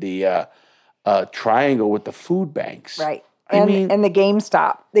did the triangle with the food banks. Right. And the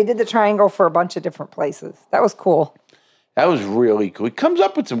GameStop. They did the triangle for a bunch of different places. That was cool. That was really cool. He comes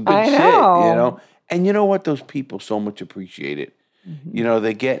up with some good shit, And you know what? Those people so much appreciate it. Mm-hmm.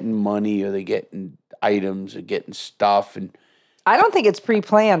 They're getting money or they're getting items or getting stuff. And I don't think it's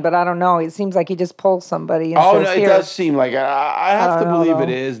pre-planned, but I don't know. It seems like he just pulls somebody and Oh, says, no, it here. does seem like I have to don't know, believe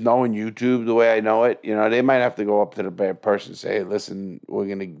it though. is, knowing YouTube the way I know it. You know, they might have to go up to the bad person and say, hey, listen, we're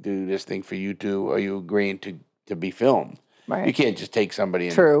going to do this thing for YouTube. Are you agreeing to be filmed? Right. You can't just take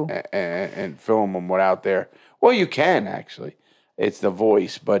somebody True. and film them without their... Well, you can, actually. It's the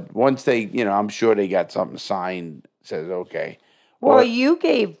voice. But once they, I'm sure they got something signed says, okay. Well, you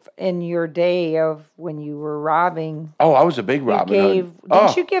gave in your day of when you were robbing. Oh, I was a big Robin Hood.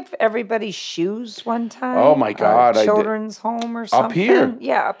 Didn't you give everybody shoes one time? Oh, my God. Children's home or something? Up here.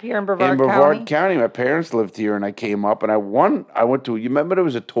 Yeah, up here in Brevard County. In Brevard County. My parents lived here, and I came up, and I went to, you remember there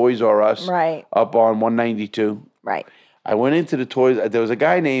was a Toys R Us? Right. Up on 192? Right. I went into the toys. There was a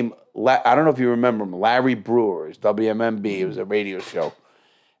guy named, I don't know if you remember him, Larry Brewer. It's WMMB. It was a radio show.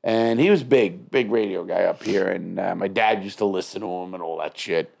 And he was big radio guy up here. And my dad used to listen to him and all that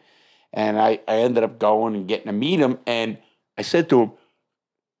shit. And I ended up going and getting to meet him. And I said to him,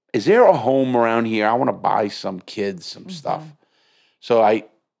 is there a home around here? I want to buy some kids some stuff. So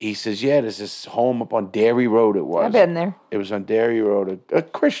he says, yeah, there's this home up on Dairy Road it was. I've been there. It was on Dairy Road, a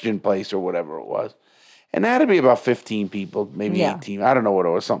Christian place or whatever it was. And that had to be about 15 people, maybe 18. I don't know what it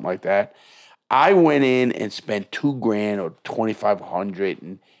was, something like that. I went in and spent $2,000 or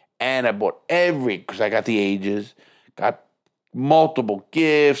 $2,500, and I bought because I got the ages, got multiple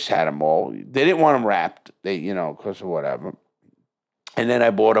gifts, had them all. They didn't want them wrapped, because of whatever. And then I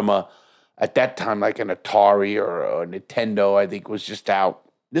bought them at that time, like an Atari or a Nintendo, I think was just out.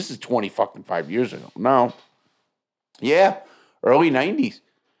 This is 25 years ago. No. Yeah, early 90s.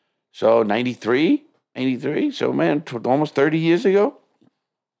 So 93. So, man, almost 30 years ago.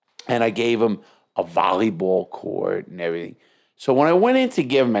 And I gave them a volleyball court and everything. So when I went in to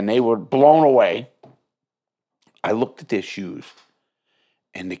give them, and they were blown away, I looked at their shoes.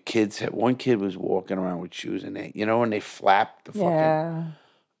 And one kid was walking around with shoes, and when they flapped the fucking...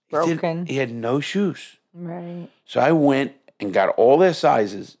 broken. He had no shoes. Right. So I went and got all their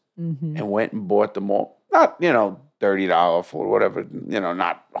sizes and went and bought them all. Not, $30 for whatever,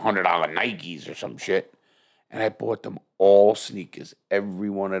 not $100 Nikes or some shit. And I bought them all sneakers. Every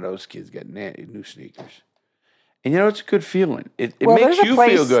one of those kids got new sneakers. And it's a good feeling. It makes you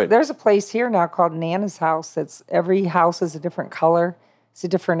feel good. There's a place here now called Nana's House. Every house is a different color. It's a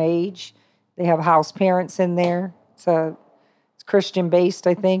different age. They have house parents in there. It's Christian based,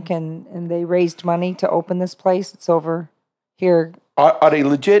 I think, and they raised money to open this place. It's over here. Are they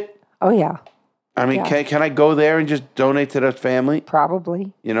legit? Oh yeah. I mean, can I go there and just donate to the family?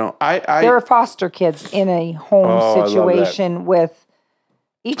 Probably. There are foster kids in a home situation with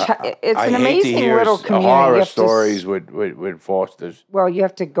each. It's an amazing little community. Horror stories with fosters. Well, you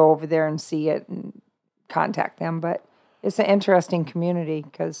have to go over there and see it and contact them, but it's an interesting community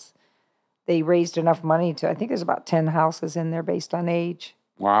because they raised enough money to. I think there's about 10 houses in there based on age.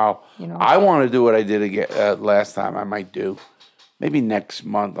 Wow. I want to do what I did again last time. I might do. Maybe next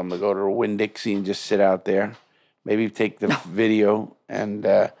month I'm going to go to Winn-Dixie and just sit out there. Maybe take the video and...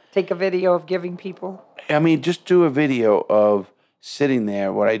 take a video of giving people? I mean, just do a video of sitting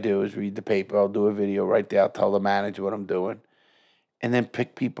there. What I do is read the paper. I'll do a video right there. I'll tell the manager what I'm doing. And then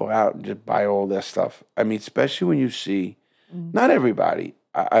pick people out and just buy all their stuff. I mean, especially when you see... Not everybody.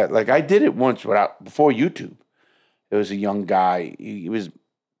 I did it once before YouTube. There was a young guy. He was...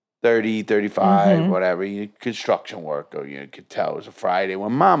 30, 35, whatever, construction work, or you could tell it was a Friday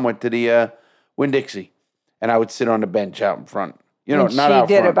when Mom went to the Winn-Dixie, and I would sit on the bench out in front. Not out front.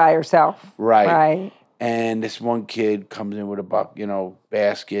 She did it by herself. Right. And this one kid comes in with a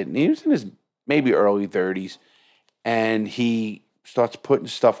basket, and he was in his maybe early 30s, and he starts putting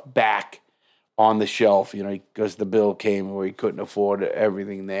stuff back on the shelf, because the bill came where he couldn't afford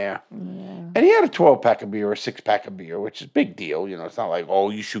everything there. Yeah. And he had a 12-pack of beer or a 6-pack of beer, which is a big deal. It's not like, oh,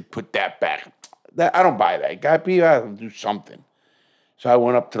 you should put that back. I don't buy that. Got to have to do something. So I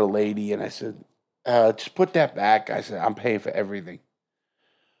went up to the lady and I said, just put that back. I said, I'm paying for everything.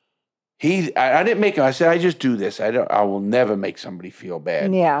 I didn't make him. I said, I just do this. I will never make somebody feel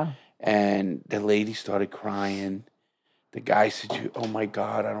bad. Yeah. And the lady started crying. The guy said, oh, my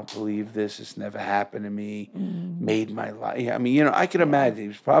God, I don't believe this. This never happened to me. Made my life. I mean, I can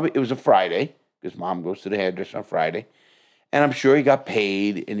imagine. It was a Friday, because Mom goes to the hairdresser on Friday. And I'm sure he got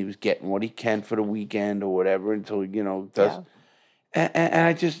paid, and he was getting what he can for the weekend or whatever until, does. Yeah.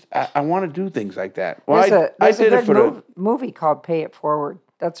 And I want to do things like that. Well, there's a good movie called Pay It Forward.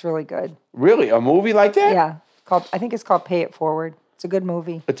 That's really good. Really? A movie like that? Yeah. I think it's called Pay It Forward. It's a good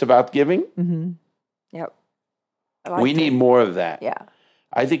movie. It's about giving? Mm-hmm. Yep. We need more of that. Yeah.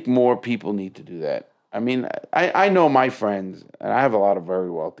 I think more people need to do that. I mean, I know my friends, and I have a lot of very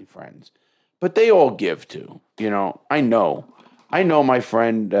wealthy friends, but they all give too. I know. I know my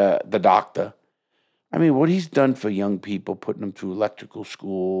friend, the doctor. I mean, what he's done for young people, putting them through electrical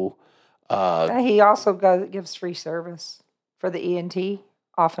school. He also gives free service for the ENT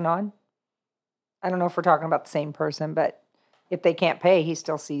off and on. I don't know if we're talking about the same person, but if they can't pay, he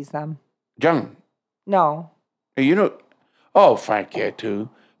still sees them. John. No. You know, oh, Frank here too.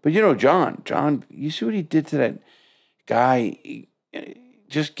 But you know, John, you see what he did to that guy? He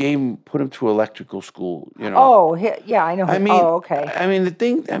just put him through electrical school, you know. Oh, yeah, I know. I mean, okay. I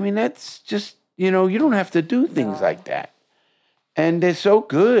mean, that's just, you know, you don't have to do things like that. And they're so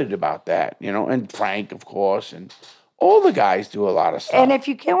good about that, you know, and Frank, of course, and all the guys do a lot of stuff. And if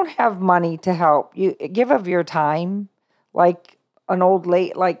you don't have money to help, you give of your time, like you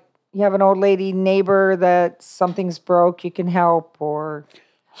have an old lady neighbor that something's broke, you can help, or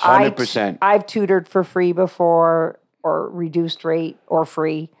 100%. I've tutored for free before, or reduced rate or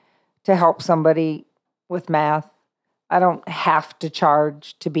free to help somebody with math. I don't have to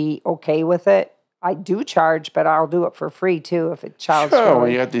charge to be okay with it. I do charge, but I'll do it for free too if a child's sure.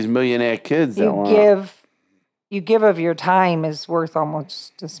 When you got these millionaire kids, you give of your time is worth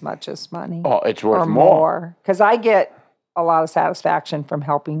almost as much as money. Oh, it's worth or more. Because I get a lot of satisfaction from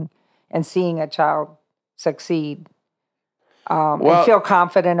helping and seeing a child succeed. And feel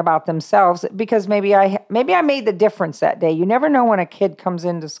confident about themselves because maybe I made the difference that day. You never know when a kid comes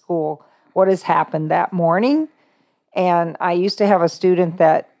into school what has happened that morning. And I used to have a student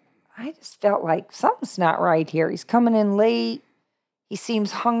that I just felt like something's not right here. He's coming in late. He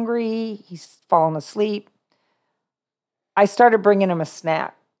seems hungry. He's fallen asleep. I started bringing him a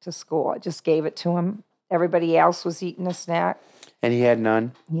snack to school. I just gave it to him. Everybody else was eating a snack. And he had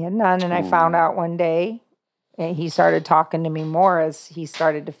none? He had none. And I found out one day, and he started talking to me more as he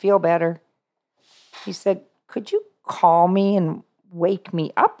started to feel better. He said, could you call me and wake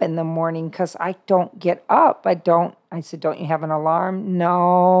me up in the morning because I don't get up. I said, don't you have an alarm?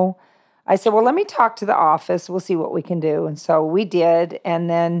 No. I said, well, let me talk to the office. We'll see what we can do. And so we did. And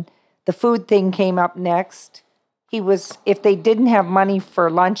then the food thing came up next. If they didn't have money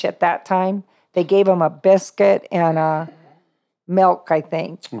for lunch at that time, they gave him a biscuit and a milk, I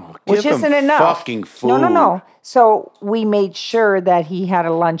think, which isn't enough. Fucking food. No. So we made sure that he had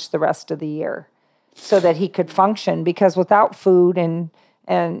a lunch the rest of the year so that he could function because without food and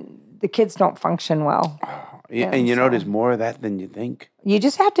the kids don't function well. Yeah, and you know, there's more of that than you think. You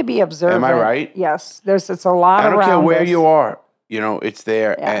just have to be observant. Am I right? Yes. It's a lot around. I don't care where you are. You know, it's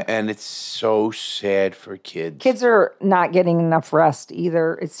there. Yeah. And it's so sad for kids. Kids are not getting enough rest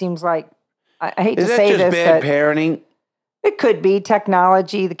either. It seems like, I hate to say this. Is that just bad parenting? It could be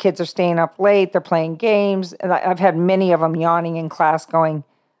technology. The kids are staying up late. They're playing games. And I've had many of them yawning in class going,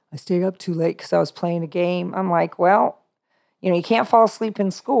 I stayed up too late because I was playing a game. I'm like, well, you can't fall asleep in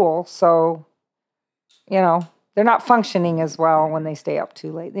school. So, they're not functioning as well when they stay up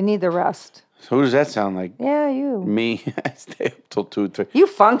too late. They need the rest. So who does that sound like? Yeah, you. Me. I stay up till 2, 3. You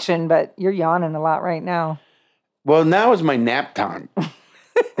function, but you're yawning a lot right now. Well, now is my nap time.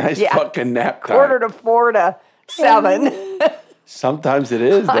 Nice fucking nap time. 4:45 to 7. Sometimes it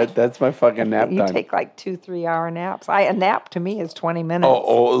is. That's my fucking nap time. You take like 2-3 hour naps. A nap to me is 20 minutes.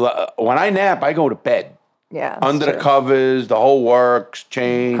 When I nap, I go to bed. Yeah. Under the covers, the whole works,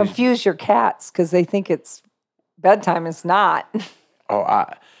 change. Confuse your cats because they think it's bedtime. It's not.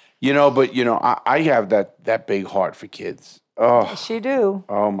 I have that big heart for kids. Oh, yes, you do.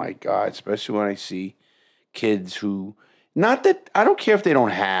 Oh my God! Especially when I see kids who, not that I don't care if they don't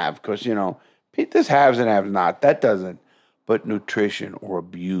have, because there's haves and have not. That doesn't. But nutrition or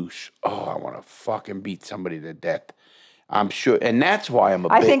abuse. Oh, I want to fucking beat somebody to death. I'm sure, and that's why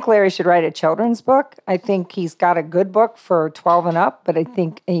I think Larry should write a children's book. I think he's got a good book for 12 and up, but I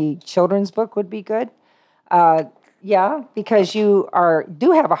think a children's book would be good. Yeah, because you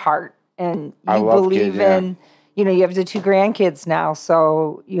do have a heart and you believe in, you have the 2 grandkids now,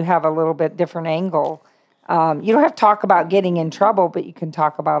 so you have a little bit different angle. You don't have to talk about getting in trouble, but you can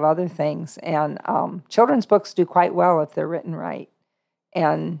talk about other things. And children's books do quite well if they're written right.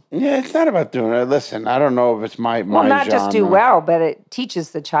 And yeah, it's not about doing it. Listen, I don't know if it's my not genre. just do well, but it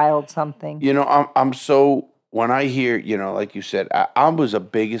teaches the child something. I'm so, when I hear, like you said, I was a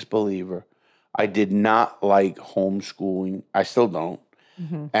biggest believer. I did not like homeschooling. I still don't.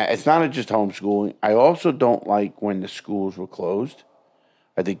 Mm-hmm. It's not just homeschooling. I also don't like when the schools were closed.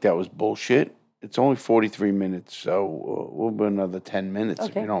 I think that was bullshit. It's only 43 minutes, so we'll be another 10 minutes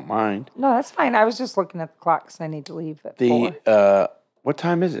if you don't mind. No, that's fine. I was just looking at the clock because I need to leave at 4. What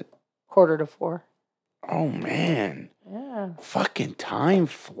time is it? 3:45. Oh, man. Yeah. Fucking time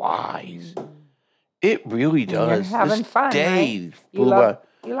flies. It really does. You're having fun, right?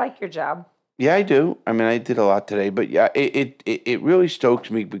 You like your job. Yeah, I do. I mean, I did a lot today, but yeah, it really stokes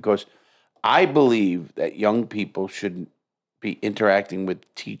me because I believe that young people should be interacting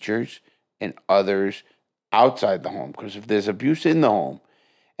with teachers and others outside the home. Because if there's abuse in the home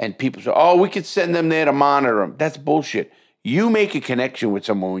and people say, oh, we could send them there to monitor them, that's bullshit. You make a connection with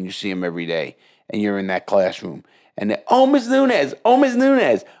someone when you see them every day and you're in that classroom. And they, oh, Miss Nunez, oh, Miss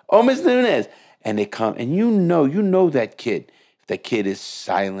Nunez, oh, Miss Nunez. And they come, and you know that kid. If the kid is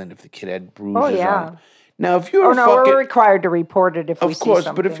silent, if the kid had Oh, bruises on him. yeah. Now, if you're Oh, a no, fucking, we're required to report it if we of see course,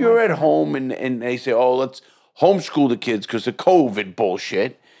 something but if you're like at that. home and they say, oh, let's homeschool the kids because of COVID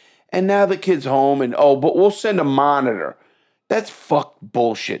bullshit, and now the kid's home and, oh, but we'll send a monitor. That's fuck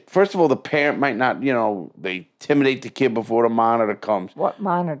bullshit. First of all, the parent might not, they intimidate the kid before the monitor comes. What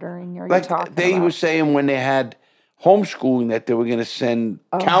monitoring are you Like talking they about? were saying when they had homeschooling that they were going to send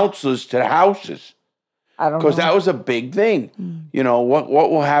counselors to the houses. I don't know. Because that was a big thing. What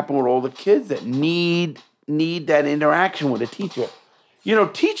will happen with all the kids that need that interaction with a teacher?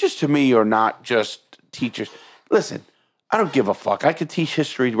 Teachers to me are not just teachers. Listen, I don't give a fuck. I could teach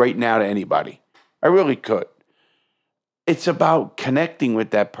history right now to anybody. I really could. It's about connecting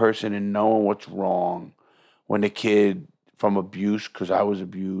with that person and knowing what's wrong when the kid from abuse, because I was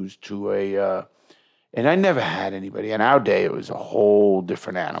abused, to and I never had anybody. In our day, it was a whole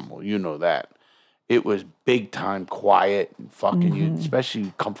different animal. You know that. It was big time quiet and fucking you, especially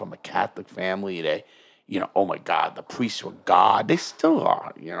you come from a Catholic family. They, oh my God, the priests were God. They still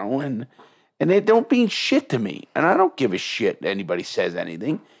are, and they don't mean shit to me. And I don't give a shit anybody says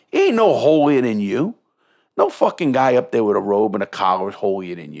anything. He ain't no holier than you. No fucking guy up there with a robe and a collar is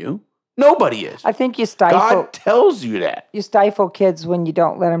holier than you. Nobody is. I think you stifle. God tells you that. You stifle kids when you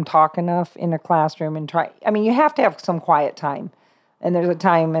don't let them talk enough in a classroom and try. I mean, you have to have some quiet time, and there's a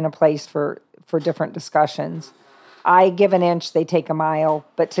time and a place for different discussions. I give an inch, they take a mile.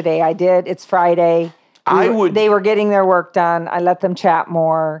 But today I did. It's Friday. They were getting their work done. I let them chat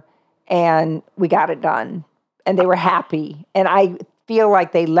more, and we got it done. And they were happy. And I feel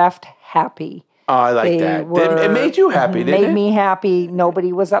like they left happy. Oh, I like that. It made you happy, didn't it? Made me happy.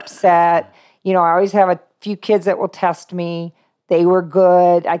 Nobody was upset. I always have a few kids that will test me. They were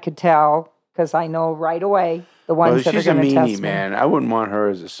good. I could tell because I know right away the ones that are going to test me. She's a meanie, man. I wouldn't want her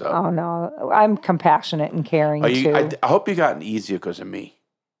as a sub. Oh, no. I'm compassionate and caring, too. I hope you got easier because of me.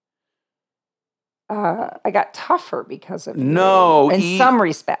 I got tougher because of you. No. In some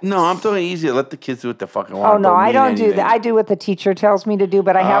respects. No, I'm talking easier. Let the kids do what the fucking want. Oh, no, I don't do that. I do what the teacher tells me to do,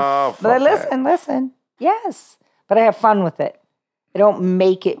 but I have... but listen. Yes. But I have fun with it. I don't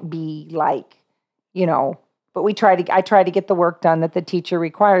make it be like, but I try to get the work done that the teacher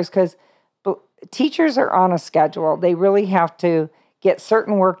requires because teachers are on a schedule. They really have to get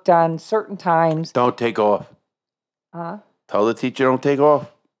certain work done, certain times. Don't take off. Tell the teacher don't take off.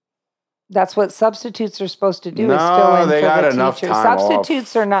 That's what substitutes are supposed to do is fill in they for got the enough teacher. time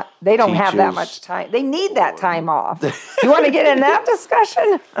Substitutes are not, they don't have that much time. They need that time off. You want to get in that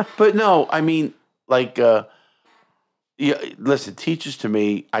discussion? But no, I mean, like, listen, teachers to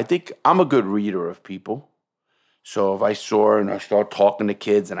me, I think I'm a good reader of people. So if I saw and I start talking to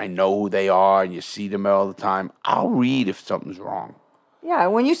kids and I know who they are and you see them all the time, I'll read if something's wrong. Yeah,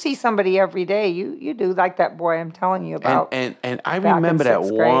 when you see somebody every day, you do like that boy I'm telling you about. And I remember that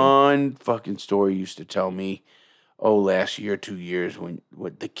one fucking story you used to tell me, last year, 2 years, when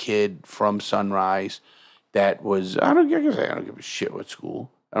with the kid from Sunrise that was, I don't give a shit what school.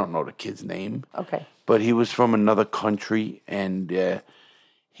 I don't know the kid's name. Okay. But he was from another country and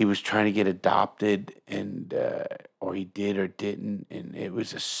he was trying to get adopted and or he did or didn't, and it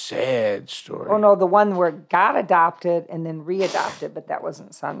was a sad story. Oh no, the one where it got adopted and then readopted, but that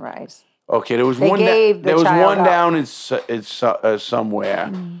wasn't Sunrise. Okay, there was one down in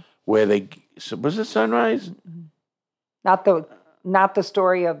somewhere where they was it Sunrise? Not the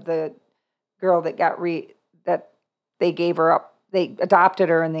story of the girl that got that they gave her up. They adopted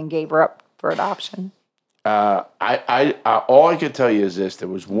her and then gave her up for adoption. I all I can tell you is this: there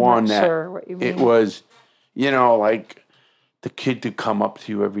was one that what you mean. It was, like the kid to come up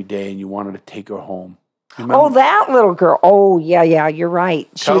to you every day and you wanted to take her home. Oh, that little girl. Oh, yeah, you're right.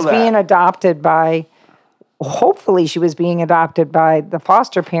 She was being adopted by. Hopefully, she was being adopted by the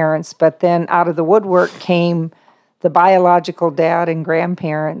foster parents, but then out of the woodwork came the biological dad and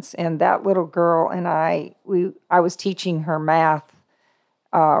grandparents, and that little girl and I was teaching her math.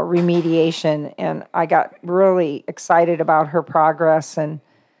 Remediation, and I got really excited about her progress, and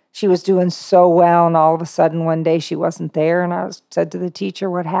she was doing so well, and all of a sudden one day she wasn't there, and I said to the teacher,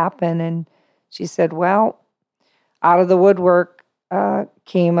 what happened? And she said, well, out of the woodwork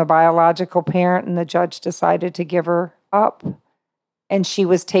came a biological parent, and the judge decided to give her up, and she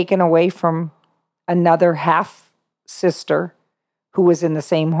was taken away from another half sister who was in the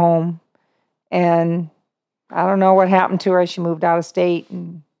same home. And I don't know what happened to her. She moved out of state,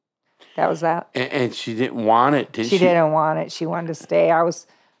 and that was that. And she didn't want it, did she? She didn't want it. She wanted to stay. I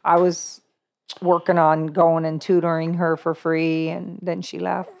was working on going and tutoring her for free, and then she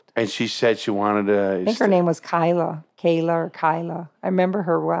left. And she said she wanted to... I think her name was Kayla. I remember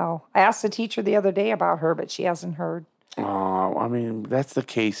her well. I asked the teacher the other day about her, but she hasn't heard. Oh, I mean, that's the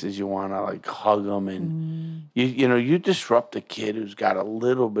case is you want to like hug them and you disrupt a kid who's got a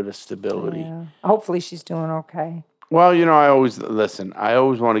little bit of stability. Yeah. Hopefully she's doing okay. Well, I always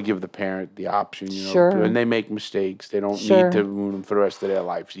want to give the parent the option, Sure. When they make mistakes, they don't need to ruin them for the rest of their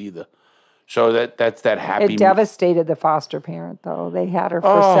lives either. So that's that happy. It devastated the foster parent, though. They had her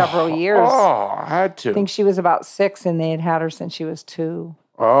for several years. Oh, I had to. I think she was about 6, and they had her since she was 2.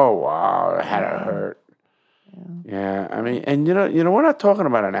 Oh, wow. It had her hurt. Yeah. I mean, and we're not talking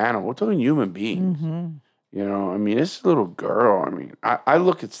about an animal. We're talking human beings. Mm-hmm. I mean, this little girl, I mean, I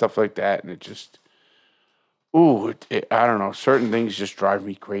look at stuff like that, and it just, I don't know. Certain things just drive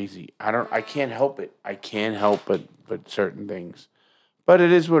me crazy. I can't help it. I can't help but certain things. But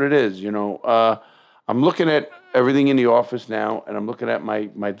it is what it is, I'm looking at everything in the office now, and I'm looking at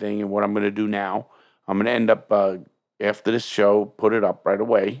my thing and what I'm going to do now. I'm going to end up, after this show, put it up right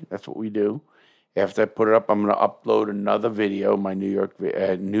away. That's what we do. After I put it up, I'm going to upload another video, my New York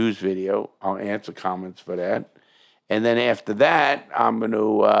news video. I'll answer comments for that. And then after that, I'm going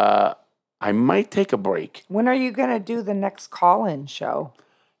to, I might take a break. When are you going to do the next call-in show?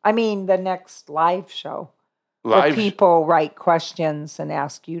 I mean, the next live show. Where people write questions and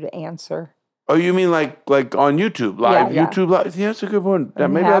ask you to answer. Oh, you mean like on YouTube live? Yeah. YouTube live. Yeah, that's a good one.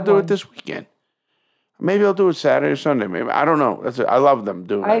 Maybe I'll do it this weekend. Maybe I'll do it Saturday or Sunday. Maybe I don't know. I love them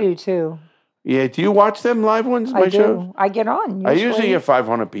doing. I do too. Yeah. Do you watch them live ones? I do. Shows? I get on. I usually get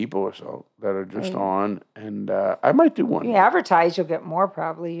 500 people or so that are just on, and I might do one. You advertise, you'll get more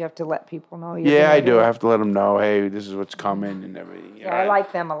probably. You have to let people know. Yeah, I do. I have to let them know. Hey, this is what's coming and everything. Yeah, I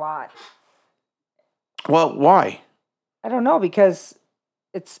like them a lot. Well, why? I don't know, because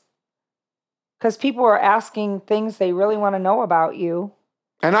people are asking things they really want to know about you.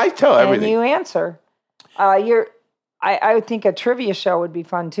 And I tell everything. And you answer. I would think a trivia show would be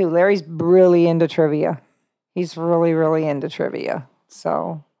fun too. Larry's really into trivia. He's really, really into trivia.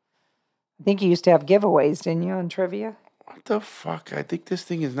 So I think you used to have giveaways, didn't you, on trivia? What the fuck? I think this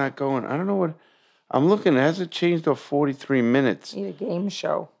thing is not going. I don't know what. I'm looking. It hasn't changed to 43 minutes. Need a game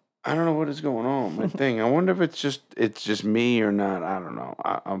show. I don't know what is going on. My thing. I wonder if it's just me or not. I don't know.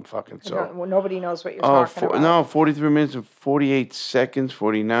 I'm fucking so. Nobody knows what you're talking about. No, 43 minutes and 48 seconds,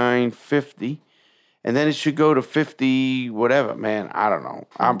 49, 50. And then it should go to 50, whatever, man. I don't know.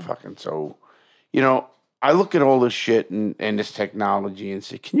 I'm fucking so. I look at all this shit and this technology and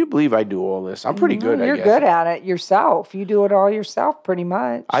say, can you believe I do all this? I'm pretty good, I guess. You're good at it yourself. You do it all yourself pretty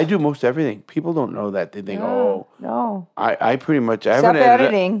much. I do most everything. People don't know that. They think, no. I pretty much, I have an editor.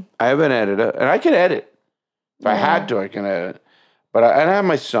 Editing. I have an editor, and I can edit. If I had to, I can edit. But I have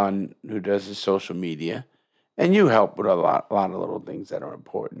my son who does his social media, and you help with a lot of little things that are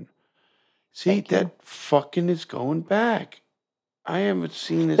important. See, that fucking is going back. I haven't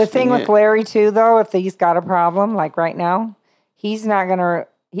seen this. The thing with Larry too, though, if he's got a problem like right now, he's gonna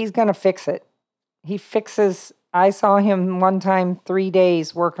fix it. He fixes. I saw him one time 3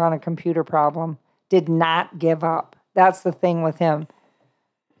 days work on a computer problem. Did not give up. That's the thing with him.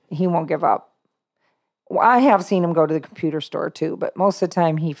 He won't give up. Well, I have seen him go to the computer store too, but most of the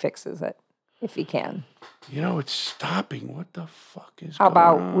time he fixes it if he can. It's stopping. What the fuck is How going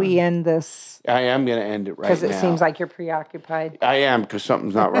on? about we end this? I am going to end it right now. Because it seems like you're preoccupied. I am, because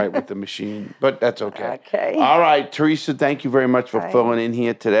something's not right with the machine. But that's okay. Okay. All right, Theresa, thank you very much for filling in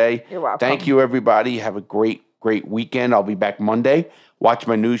here today. You're welcome. Thank you, everybody. Have a great weekend. I'll be back Monday. Watch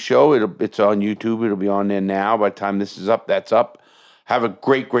my new show. It's on YouTube. It'll be on there now. By the time this is up, that's up. Have a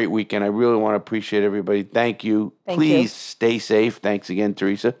great weekend. I really want to appreciate everybody. Thank you. Please stay safe. Thanks again,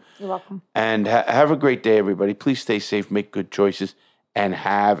 Theresa. You're welcome. And have a great day, everybody. Please stay safe, make good choices, and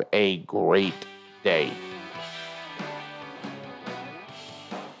have a great day.